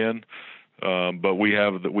path again. But we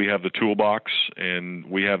have the toolbox, and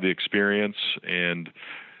we have the experience, and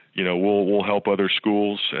we'll help other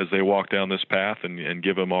schools as they walk down this path and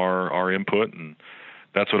give them our input. And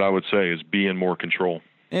that's what I would say, is be in more control.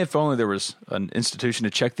 If only there was an institution to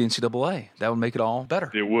check the NCAA, that would make it all better.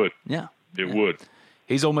 It would. Yeah. It would.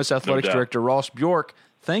 He's Ole Miss Athletics Director Ross Bjork.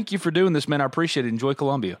 Thank you for doing this, man. I appreciate it. Enjoy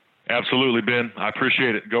Columbia. Absolutely, Ben. I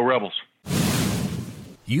appreciate it. Go Rebels.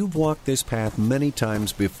 You've walked this path many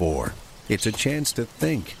times before. It's a chance to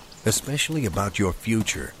think, especially about your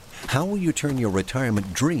future. How will you turn your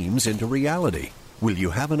retirement dreams into reality? Will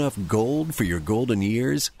you have enough gold for your golden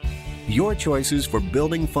years? Your choices for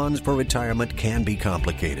building funds for retirement can be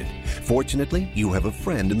complicated. Fortunately, you have a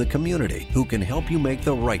friend in the community who can help you make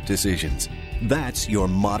the right decisions. That's your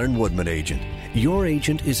Modern Woodman agent. Your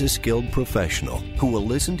agent is a skilled professional who will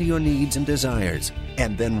listen to your needs and desires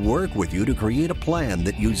and then work with you to create a plan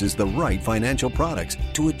that uses the right financial products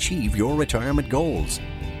to achieve your retirement goals.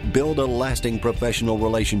 Build a lasting professional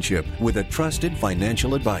relationship with a trusted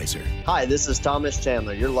financial advisor. Hi, this is Thomas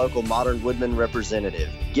Chandler, your local Modern Woodman representative.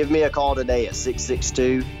 Give me a call today at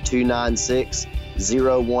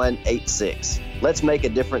 662-296-0186. Let's make a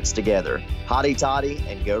difference together. Hotty toddy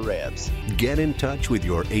and go Rebs. Get in touch with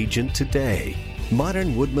your agent today.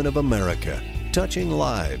 Modern Woodman of America. Touching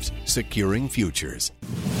lives, securing futures.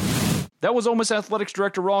 That was Ole Miss Athletics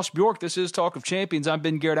Director Ross Bjork. This is Talk of Champions. I'm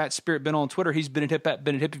Ben Garrett at Spirit Ben on Twitter. He's Bennett Hip at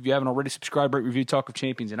Bennett Hip. If you haven't already, subscribe, rate, review Talk of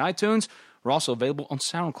Champions in iTunes. We're also available on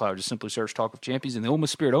SoundCloud. Just simply search Talk of Champions in the Ole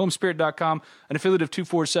Miss Spirit. OleMissSpirit.com, an affiliate of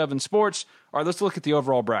 247 Sports. All right, let's look at the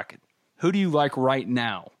overall bracket. Who do you like right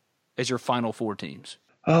now as your final four teams?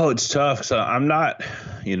 Oh, it's tough. So I'm not,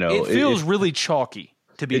 It feels really chalky,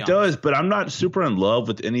 to be honest. It does, but I'm not super in love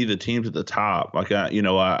with any of the teams at the top. Like, I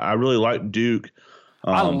really like Duke.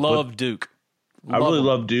 I love Duke. I really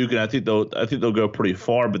love Duke, and I think they'll go pretty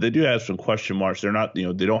far. But they do have some question marks. They're not,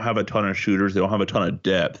 they don't have a ton of shooters. They don't have a ton of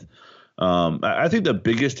depth. I think the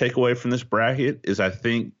biggest takeaway from this bracket is I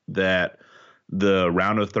think that the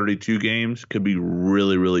round of 32 games could be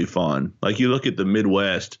really, really fun. Like you look at the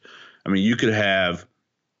Midwest, I mean, you could have,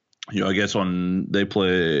 I guess they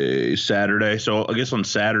play Saturday. So I guess on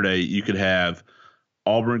Saturday you could have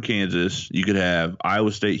Auburn, Kansas. You could have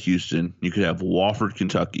Iowa State, Houston. You could have Wofford,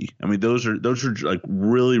 Kentucky. I mean, those are like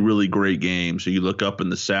really, really great games. So you look up in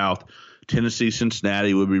the South, Tennessee,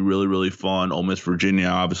 Cincinnati would be really, really fun. Ole Miss, Virginia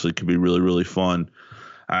obviously could be really, really fun.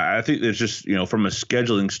 I think there's just, from a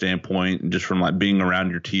scheduling standpoint and just from like being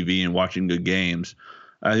around your TV and watching good games,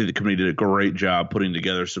 I think the committee did a great job putting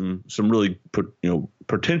together some really,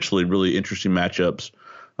 potentially really interesting matchups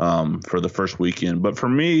for the first weekend. But for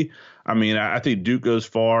me, I mean, I think Duke goes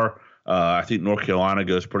far. I think North Carolina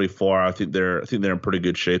goes pretty far. I think they're in pretty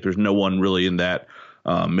good shape. There's no one really in that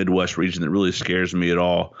Midwest region that really scares me at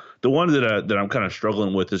all. The one that I'm kind of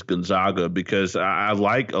struggling with is Gonzaga because I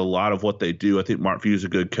like a lot of what they do. I think Mark Few's a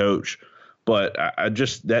good coach, but I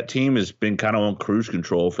just that team has been kind of on cruise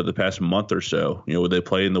control for the past month or so. Where they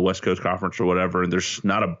play in the West Coast Conference or whatever, and there's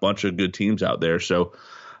not a bunch of good teams out there. So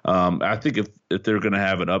I think if they're going to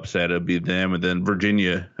have an upset, it'll be them, and then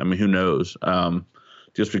Virginia. I mean, who knows?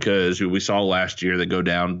 Just because we saw last year they go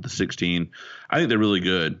down to 16. I think they're really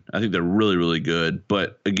good. I think they're really, really good.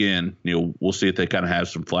 But again, we'll see if they kind of have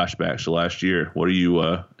some flashbacks to last year. What are you?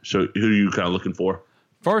 So who are you kind of looking for?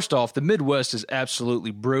 First off, the Midwest is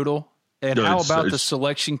absolutely brutal. And how about the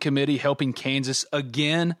selection committee helping Kansas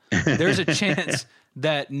again? There's a chance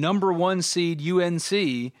that number 1 seed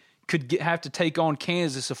UNC could have to take on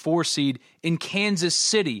Kansas, a 4 seed in Kansas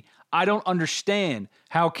City. I don't understand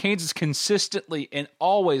how Kansas consistently and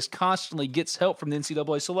always constantly gets help from the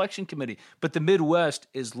NCAA selection committee, but the Midwest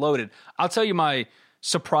is loaded. I'll tell you my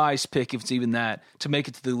surprise pick, if it's even that, to make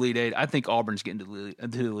it to the Elite Eight. I think Auburn's getting to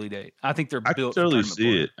the Elite Eight. I think they're built. I totally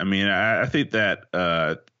see it. I mean, I think that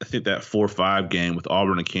 4-5 game with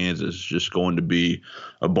Auburn and Kansas is just going to be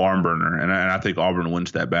a barn burner, and I think Auburn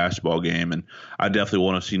wins that basketball game. And I definitely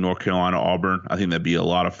want to see North Carolina Auburn. I think that'd be a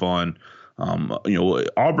lot of fun.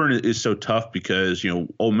 Auburn is so tough because,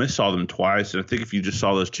 Ole Miss saw them twice. And I think if you just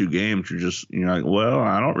saw those 2 games, you're like, well,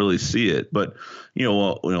 I don't really see it. But,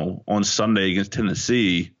 on Sunday against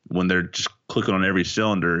Tennessee, when they're just clicking on every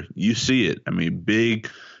cylinder, you see it. I mean, big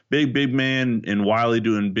man and Wiley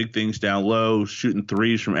doing big things down low, shooting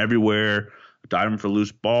threes from everywhere, diving for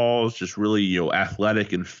loose balls, just really,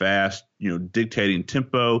 athletic and fast, dictating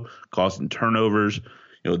tempo, causing turnovers.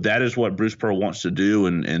 That is what Bruce Pearl wants to do,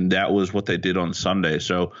 and that was what they did on Sunday.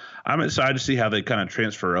 So I'm excited to see how they kind of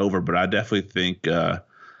transfer over, but I definitely think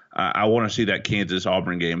I want to see that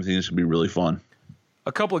Kansas-Auburn game. I think it's going to be really fun.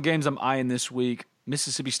 A couple of games I'm eyeing this week,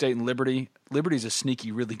 Mississippi State and Liberty. Liberty's a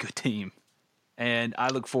sneaky, really good team, and I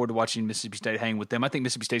look forward to watching Mississippi State hang with them. I think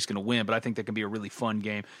Mississippi State's going to win, but I think that can be a really fun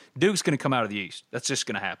game. Duke's going to come out of the East. That's just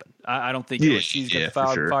going to happen. I don't think LSU's got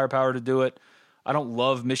the firepower to do it. I don't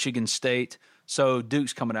love Michigan State. So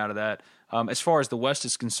Duke's coming out of that. As far as the West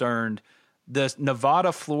is concerned, the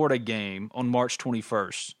Nevada-Florida game on March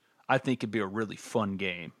 21st, I think could be a really fun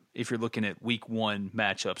game if you're looking at week 1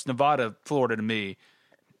 matchups. Nevada-Florida, to me,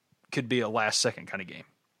 could be a last-second kind of game.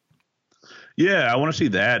 Yeah, I want to see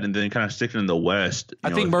that, and then kind of sticking in the West.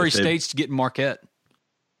 I think Murray State's getting Marquette.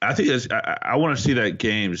 I think I want to see that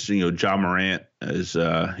game. John Morant is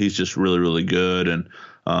he's just really, really good, and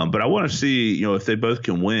but I want to see, if they both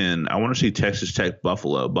can win, I want to see Texas Tech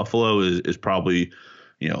Buffalo. Buffalo is probably,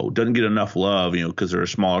 doesn't get enough love, because they're a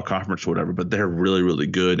smaller conference or whatever, but they're really, really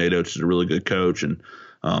good. Nate Oates is a really good coach. And,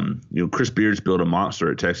 Chris Beard's built a monster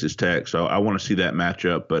at Texas Tech. So I want to see that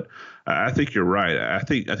matchup. But I think you're right. I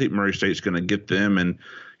think Murray State's going to get them. And,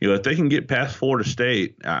 if they can get past Florida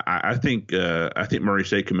State, I think Murray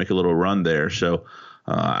State can make a little run there. So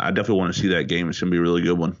I definitely want to see that game. It's going to be a really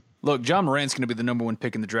good one. Look, John Morant's going to be the number 1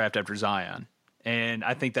 pick in the draft after Zion, and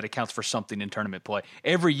I think that accounts for something in tournament play.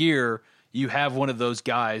 Every year, you have one of those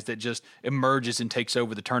guys that just emerges and takes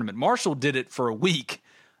over the tournament. Marshall did it for a week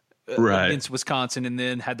against Wisconsin, and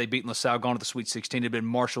then had they beaten LaSalle, gone to the Sweet 16, it had been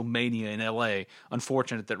Marshall mania in L.A.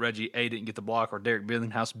 Unfortunate that Reggie A. didn't get the block or Derek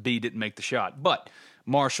Billinghouse B. didn't make the shot. But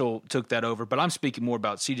Marshall took that over. But I'm speaking more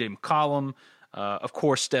about C.J. McCollum, of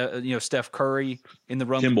course, Steph Curry in the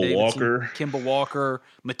run. Kemba Walker,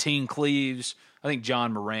 Mateen Cleaves. I think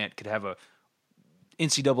John Morant could have a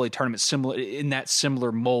NCAA tournament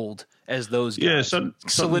similar mold as those guys. Yeah,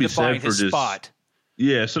 solidifying his spot.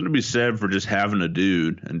 Yeah, something to be said for just having a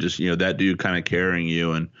dude and just that dude kind of carrying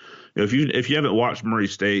you. And if you haven't watched Murray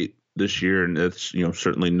State this year, and it's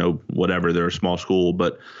certainly no whatever. They're a small school,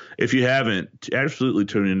 but if you haven't, absolutely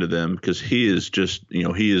tune into them because he is just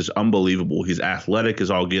he is unbelievable. He's athletic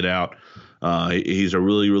as all get out. He's a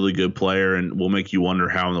really, really good player, and will make you wonder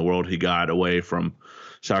how in the world he got away from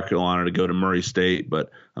South Carolina to go to Murray State.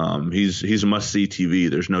 But he's a must-see TV.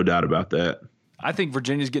 There's no doubt about that. I think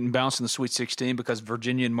Virginia's getting bounced in the Sweet 16 because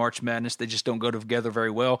Virginia and March Madness, they just don't go together very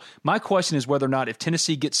well. My question is whether or not if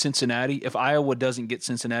Tennessee gets Cincinnati, if Iowa doesn't get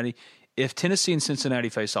Cincinnati, if Tennessee and Cincinnati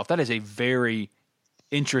face off, that is a very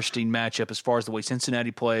interesting matchup as far as the way Cincinnati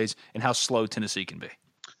plays and how slow Tennessee can be.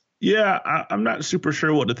 Yeah, I'm not super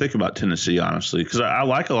sure what to think about Tennessee, honestly, because I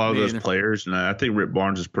like a lot of those players, and I think Rick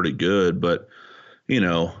Barnes is pretty good, but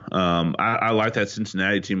I like that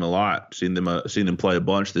Cincinnati team a lot, seen them play a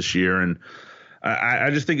bunch this year, and I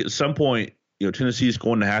just think at some point, Tennessee is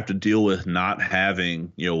going to have to deal with not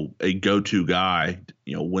having, a go-to guy,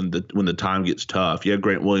 when the time gets tough. Yeah,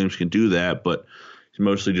 Grant Williams can do that, but he's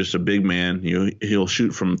mostly just a big man. He'll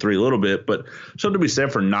shoot from three a little bit, but something to be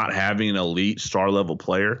said for not having an elite star level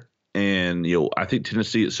player. And, I think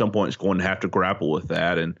Tennessee at some point is going to have to grapple with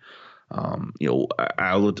that. And,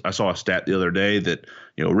 I saw a stat the other day that,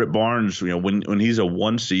 Rick Barnes, when he's a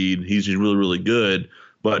 1 seed, he's really, really good.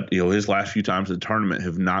 But, his last few times in the tournament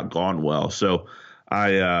have not gone well. So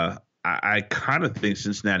I kind of think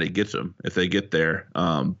Cincinnati gets them if they get there.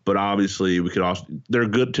 But obviously they're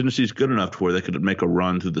good. Tennessee's good enough to where they could make a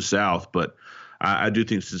run through the South. But I do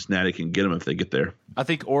think Cincinnati can get them if they get there. I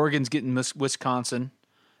think Oregon's getting Wisconsin.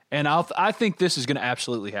 And I think this is going to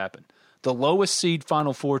absolutely happen. The lowest seed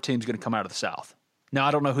Final Four team is going to come out of the South. Now,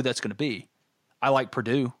 I don't know who that's going to be. I like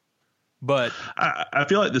Purdue. But I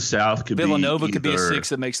feel like the South could Villanova be could be a 6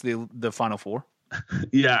 that makes the Final Four.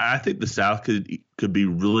 Yeah, I think the South could be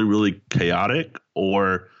really, really chaotic,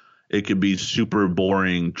 or it could be super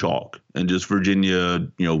boring chalk, and just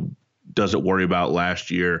Virginia, doesn't worry about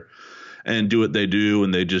last year and do what they do,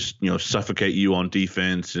 and they just suffocate you on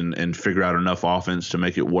defense and figure out enough offense to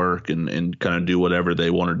make it work and kind of do whatever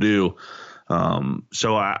they want to do.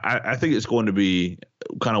 So I think it's going to be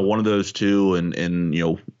kind of one of those two, and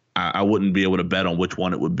I wouldn't be able to bet on which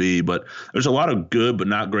one it would be, but there's a lot of good but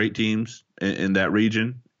not great teams in that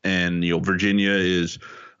region. And, Virginia is,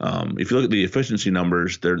 if you look at the efficiency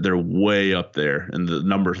numbers, they're way up there, and the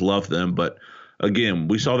numbers love them. But again,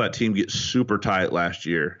 we saw that team get super tight last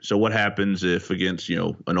year. So what happens if against,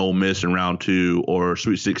 an Ole Miss in round 2 or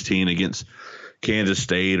Sweet 16 against Kansas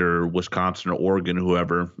State or Wisconsin or Oregon,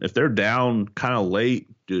 whoever, if they're down kind of late,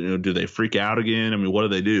 do they freak out again? I mean, what do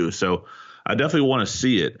they do? So I definitely want to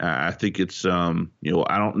see it. I think it's, I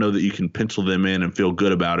don't know that you can pencil them in and feel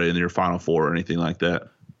good about it in your Final Four or anything like that.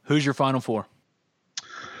 Who's your Final Four?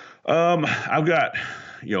 I've got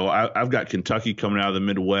Kentucky coming out of the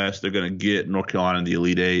Midwest. They're going to get North Carolina in the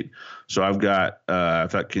Elite Eight. So I've got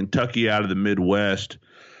Kentucky out of the Midwest.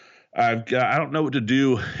 I don't know what to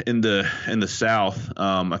do in the South.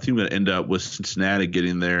 I think I'm going to end up with Cincinnati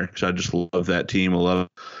getting there because I just love that team. I love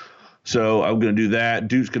it. So I'm going to do that.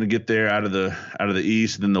 Duke's going to get there out of the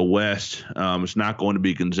East, and then the West. It's not going to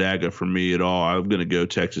be Gonzaga for me at all. I'm going to go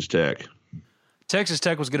Texas Tech. Texas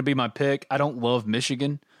Tech was going to be my pick. I don't love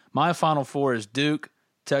Michigan. My Final Four is Duke,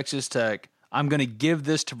 Texas Tech. I'm going to give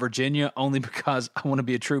this to Virginia only because I want to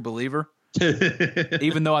be a true believer.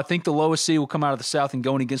 Even though I think the lowest seed will come out of the South, and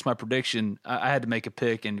going against my prediction, I had to make a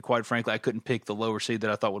pick, and quite frankly, I couldn't pick the lower seed that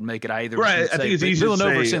I thought would make it. I think it's easy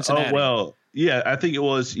Villanova to or say, Cincinnati. oh, well, yeah, I think it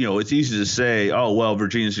was, it's easy to say, oh, well,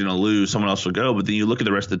 Virginia's going to lose, someone else will go, but then you look at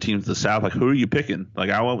the rest of the teams in the South, like, who are you picking? Like,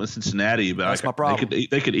 I went with Cincinnati, but that's my problem.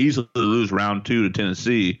 They could easily lose round 2 to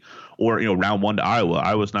Tennessee, or round 1 to Iowa.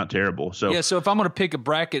 Iowa's not terrible. So yeah, so if I'm going to pick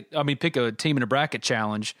a team in a bracket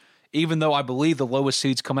challenge, even though I believe the lowest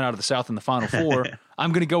seed's coming out of the South in the Final Four,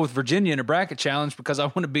 I'm going to go with Virginia in a bracket challenge because I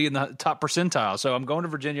want to be in the top percentile. So I'm going to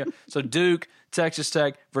Virginia. So Duke, Texas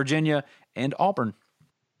Tech, Virginia, and Auburn.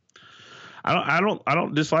 I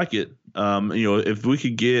don't dislike it. If we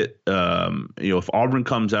could get, if Auburn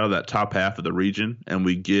comes out of that top half of the region and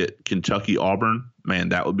we get Kentucky, Auburn, man,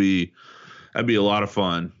 that'd be a lot of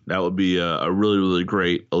fun. That would be a really, really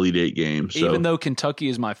great Elite Eight game. So, even though Kentucky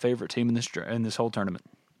is my favorite team in this whole tournament.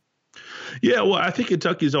 Yeah, well, I think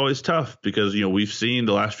Kentucky is always tough because, we've seen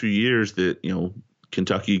the last few years that,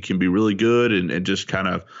 Kentucky can be really good and just kind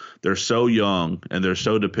of they're so young and they're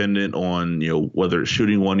so dependent on, whether it's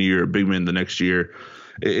shooting one year or big men the next year.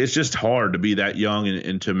 It's just hard to be that young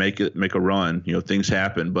and to make a run. Things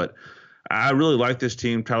happen. But I really like this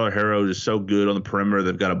team. Tyler Herro is so good on the perimeter.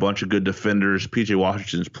 They've got a bunch of good defenders. P.J.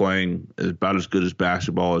 Washington's playing about as good as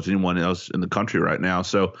basketball as anyone else in the country right now.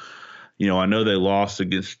 So, I know they lost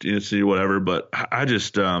against Tennessee or whatever, but I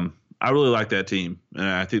just I really like that team, and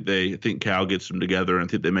I think Cal gets them together, and I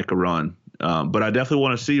think they make a run. But I definitely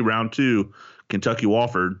want to see round 2, Kentucky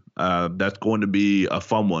Wofford. That's going to be a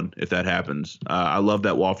fun one if that happens. I love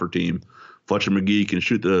that Wofford team. Fletcher McGee can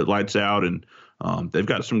shoot the lights out, and they've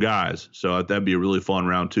got some guys. So that'd be a really fun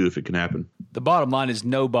round 2 if it can happen. The bottom line is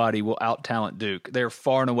nobody will out-talent Duke. They're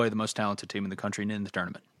far and away the most talented team in the country and in the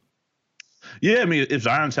tournament. Yeah, I mean, if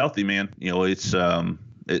Zion's healthy, man,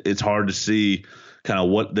 it's hard to see kind of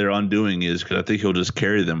what their undoing is, because I think he'll just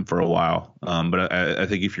carry them for a while. But I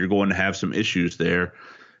think if you're going to have some issues there,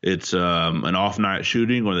 it's an off night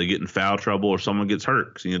shooting, or they get in foul trouble, or someone gets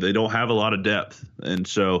hurt. 'Cause, they don't have a lot of depth, and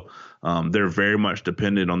so they're very much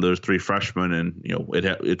dependent on those 3 freshmen. And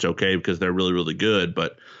it's okay because they're really, really good.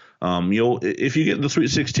 But if you get in the Sweet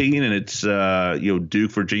 16 and it's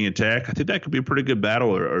Duke, Virginia Tech, I think that could be a pretty good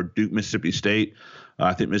battle, or Duke, Mississippi State.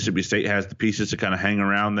 I think Mississippi State has the pieces to kind of hang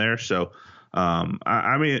around there. So I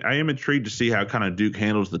am intrigued to see how kind of Duke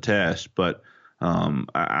handles the test, but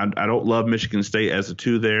I don't love Michigan State as a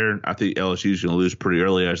 2 there. I think LSU is going to lose pretty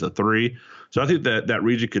early as a 3. So I think that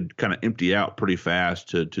region could kind of empty out pretty fast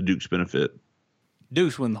to Duke's benefit.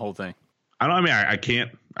 Duke's win the whole thing. I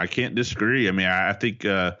can't disagree. I think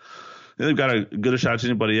they've got a good a shot as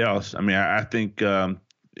anybody else. I think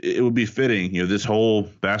it would be fitting. This whole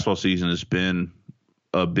basketball season has been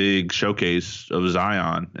a big showcase of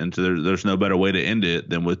Zion, and so there's no better way to end it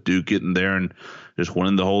than with Duke getting there and just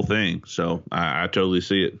winning the whole thing. So I totally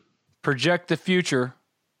see it. Project the future.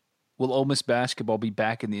 Will Ole Miss basketball be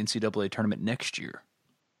back in the NCAA tournament next year?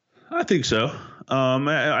 I think so.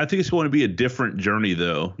 I think it's going to be a different journey,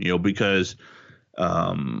 though, because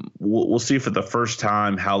we'll see for the first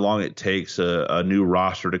time how long it takes a new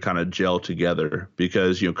roster to kind of gel together.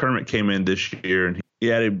 Because Kermit came in this year and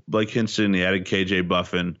he added Blake Hinson, he added KJ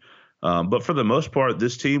Buffin, but for the most part,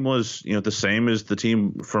 this team was the same as the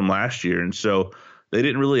team from last year, and so they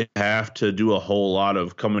didn't really have to do a whole lot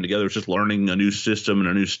of coming together. It's just learning a new system and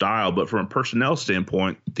a new style. But from a personnel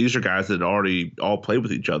standpoint, these are guys that already all played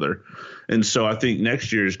with each other. And so I think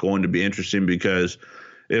next year is going to be interesting, because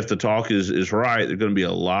if the talk is right, there's going to be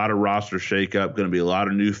a lot of roster shakeup, going to be a lot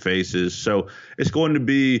of new faces. So it's going to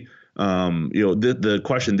be, the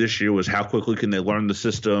question this year was how quickly can they learn the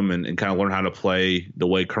system and kind of learn how to play the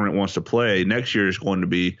way Kermit wants to play. Next year is going to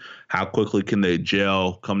be how quickly can they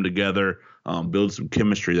gel, come together, build some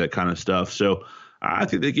chemistry, that kind of stuff. So I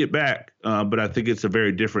think they get back, but I think it's a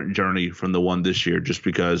very different journey from the one this year, just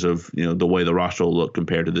because of the way the roster will look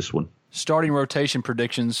compared to this one. Starting rotation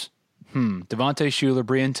predictions: Devontae Shuler,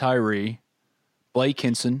 Brian Tyree, Blake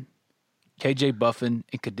Hinson, KJ Buffin,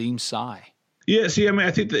 and Kadeem Sy. Yeah, see,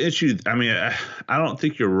 I think the issue. I don't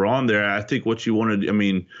think you're wrong there. I think what you want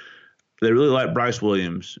to. They really like Bryce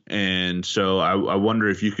Williams, and so I wonder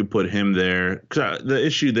if you could put him there. Because the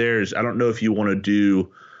issue there is I don't know if you want to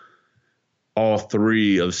do all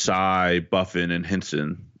 3 of Sy, Buffin, and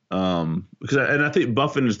Hinson. I think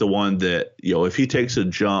Buffin is the one that, if he takes a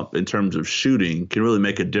jump in terms of shooting, can really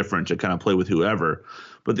make a difference and kind of play with whoever.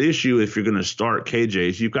 But the issue, if you're going to start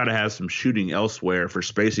KJs, you've got to have some shooting elsewhere for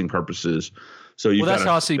spacing purposes. So that's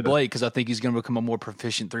how I see Blake, because I think he's going to become a more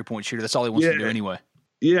proficient 3-point shooter. That's all he wants to do anyway.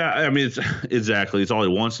 Yeah, exactly. It's all he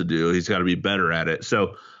wants to do. He's got to be better at it.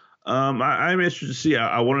 So I'm interested to see.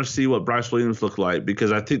 I want to see what Bryce Williams look like,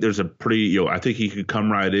 because I think there's a pretty, I think he could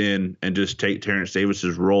come right in and just take Terrence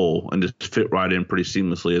Davis's role and just fit right in pretty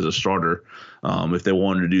seamlessly as a starter. If they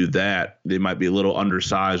wanted to do that, they might be a little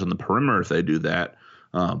undersized on the perimeter if they do that.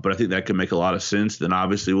 But I think that could make a lot of sense. Then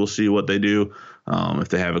obviously we'll see what they do if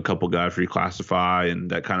they have a couple guys reclassify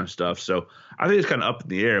and that kind of stuff. So I think it's kind of up in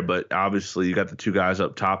the air, but obviously you got the 2 guys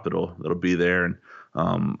up top that'll be there. And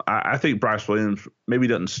I think Bryce Williams maybe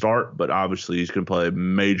doesn't start, but obviously he's going to play a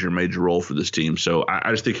major role for this team. So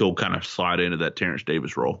I just think he'll kind of slide into that Terrence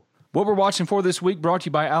Davis role. What we're watching for this week brought to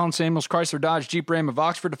you by Allen Samuels Chrysler Dodge Jeep Ram of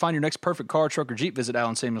Oxford. To find your next perfect car, truck, or Jeep, visit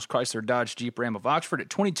Allen Samuels Chrysler Dodge Jeep Ram of Oxford at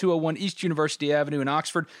 2201 East University Avenue in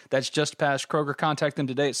Oxford. That's just past Kroger. Contact them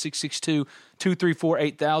today at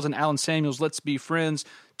 662-234-8000. Allen Samuels, let's be friends.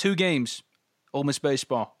 2 games. Ole Miss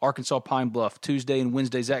baseball, Arkansas Pine Bluff, Tuesday and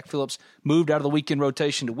Wednesday. Zach Phillips moved out of the weekend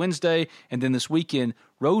rotation to Wednesday, and then this weekend,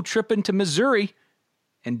 road tripping to Missouri,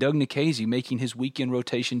 and Doug Nikhazy making his weekend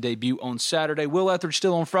rotation debut on Saturday. Will Etheridge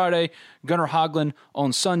still on Friday, Gunnar Hoglund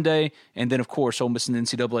on Sunday, and then, of course, Ole Miss in the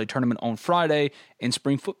NCAA tournament on Friday, and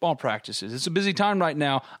spring football practices. It's a busy time right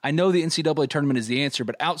now. I know the NCAA tournament is the answer,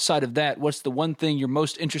 but outside of that, what's the one thing you're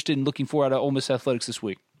most interested in looking for out of Ole Miss athletics this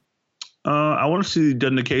week? I want to see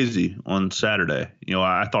Doug Nikhazy on Saturday.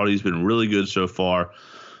 I thought he's been really good so far.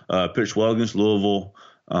 Pitched well against Louisville.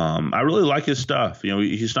 I really like his stuff.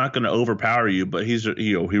 He's not going to overpower you, but he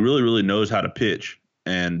really, really knows how to pitch.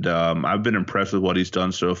 And I've been impressed with what he's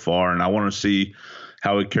done so far, and I want to see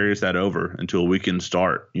how he carries that over into a weekend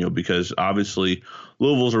start, because obviously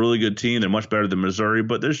Louisville's a really good team. They're much better than Missouri,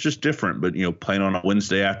 but there's just different. But, playing on a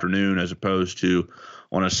Wednesday afternoon as opposed to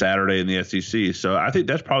on a Saturday in the SEC. So I think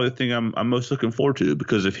that's probably the thing I'm most looking forward to,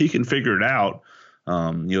 because if he can figure it out,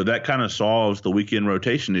 that kind of solves the weekend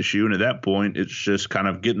rotation issue. And at that point, it's just kind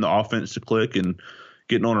of getting the offense to click and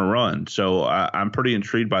getting on a run. So I'm pretty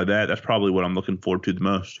intrigued by that. That's probably what I'm looking forward to the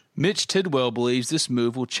most. Mitch Tidwell believes this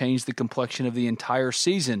move will change the complexion of the entire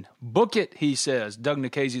season. Book it, he says. Doug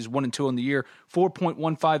Nikhazy is 1-2 on the year,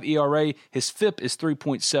 4.15 ERA. His FIP is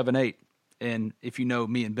 3.78. And if you know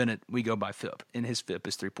me and Bennett, we go by FIP, and his FIP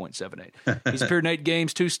is 3.78. He's appeared in 8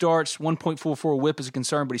 games, 2 starts, 1.44 whip is a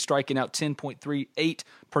concern, but he's striking out 10.38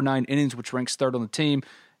 per 9 innings, which ranks 3rd on the team.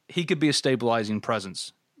 He could be a stabilizing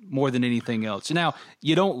presence more than anything else. Now,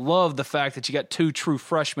 you don't love the fact that you got 2 true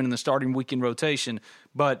freshmen in the starting weekend rotation,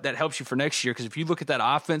 but that helps you for next year, because if you look at that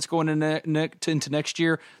offense going into next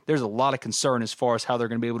year, there's a lot of concern as far as how they're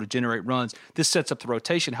going to be able to generate runs. This sets up the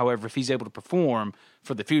rotation, however, if he's able to perform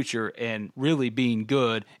for the future and really being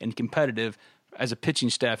good and competitive as a pitching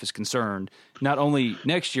staff is concerned, not only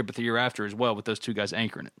next year but the year after as well, with those 2 guys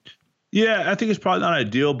anchoring it. Yeah, I think it's probably not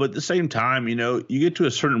ideal, but at the same time, you get to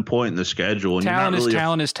a certain point in the schedule. And talent you're not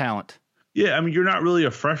really is talent. Yeah, you're not really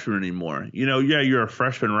a freshman anymore. You're a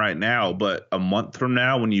freshman right now, but a month from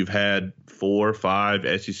now, when you've had 4 or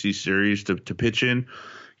 5 SEC series to pitch in,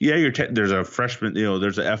 there's a freshman,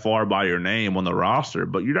 there's a FR by your name on the roster,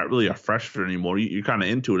 but you're not really a freshman anymore. You're kind of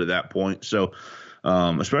into it at that point. So,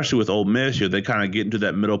 especially with Ole Miss, they kind of get into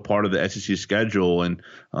that middle part of the SEC schedule, and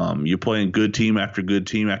you're playing good team after good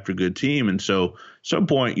team after good team. And so at some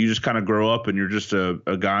point you just kind of grow up and you're just a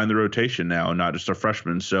guy in the rotation now and not just a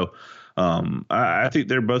freshman. So I think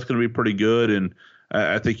they're both going to be pretty good. And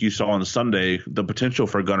I think you saw on Sunday the potential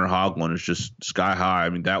for Gunnar Hoglund is just sky high.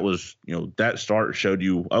 That was, that start showed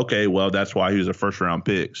you, okay, well, that's why he was a first-round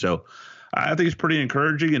pick. So I think it's pretty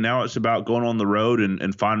encouraging, and now it's about going on the road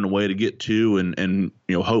and finding a way to get 2 and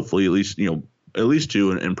hopefully at least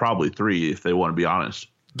 2 and probably 3 if they want to be honest.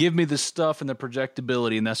 Give me the stuff and the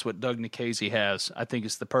projectability, and that's what Doug Nikhazy has. I think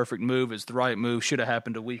it's the perfect move. It's the right move. Should have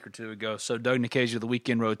happened a week or 2 ago. So Doug Nikhazy, the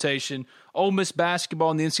weekend rotation. Ole Miss basketball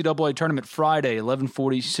in the NCAA tournament Friday,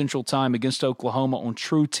 11:40 Central Time against Oklahoma on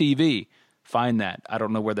True TV. Find that. I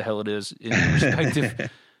don't know where the hell it is in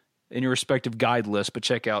your respective guide list, but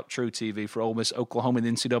check out True TV for Ole Miss Oklahoma in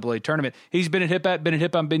the NCAA tournament. He's Bennett Hip at Bennett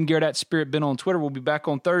Hip. I'm Ben Garrett at Spirit Ben on Twitter. We'll be back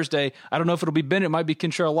on Thursday. I don't know if it'll be Bennett. It might be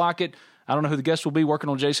Kentrell Lockett. I don't know who the guest will be, working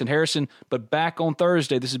on Jason Harrison, but back on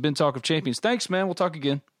Thursday. This has been Talk of Champions. Thanks, man. We'll talk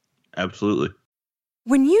again. Absolutely.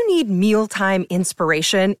 When you need mealtime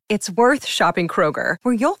inspiration, it's worth shopping Kroger,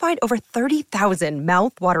 where you'll find over 30,000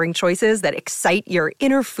 mouth-watering choices that excite your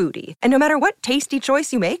inner foodie. And no matter what tasty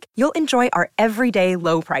choice you make, you'll enjoy our everyday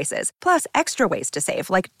low prices, plus extra ways to save,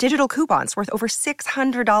 like digital coupons worth over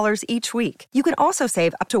 $600 each week. You can also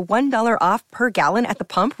save up to $1 off per gallon at the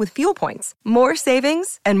pump with fuel points. More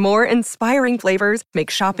savings and more inspiring flavors make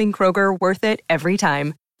shopping Kroger worth it every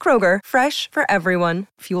time. Kroger, fresh for everyone.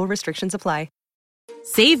 Fuel restrictions apply.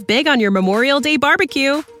 Save big on your Memorial Day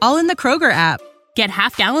barbecue, all in the Kroger app. Get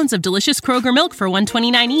half gallons of delicious Kroger milk for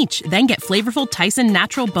 $1.29 each. Then get flavorful Tyson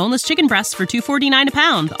natural boneless chicken breasts for $2.49 a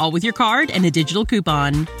pound, all with your card and a digital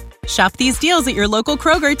coupon. Shop these deals at your local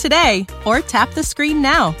Kroger today, or tap the screen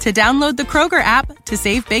now to download the Kroger app to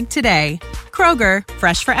save big today. Kroger,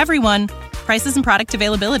 fresh for everyone. Prices and product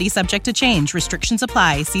availability subject to change. Restrictions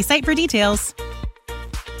apply. See site for details.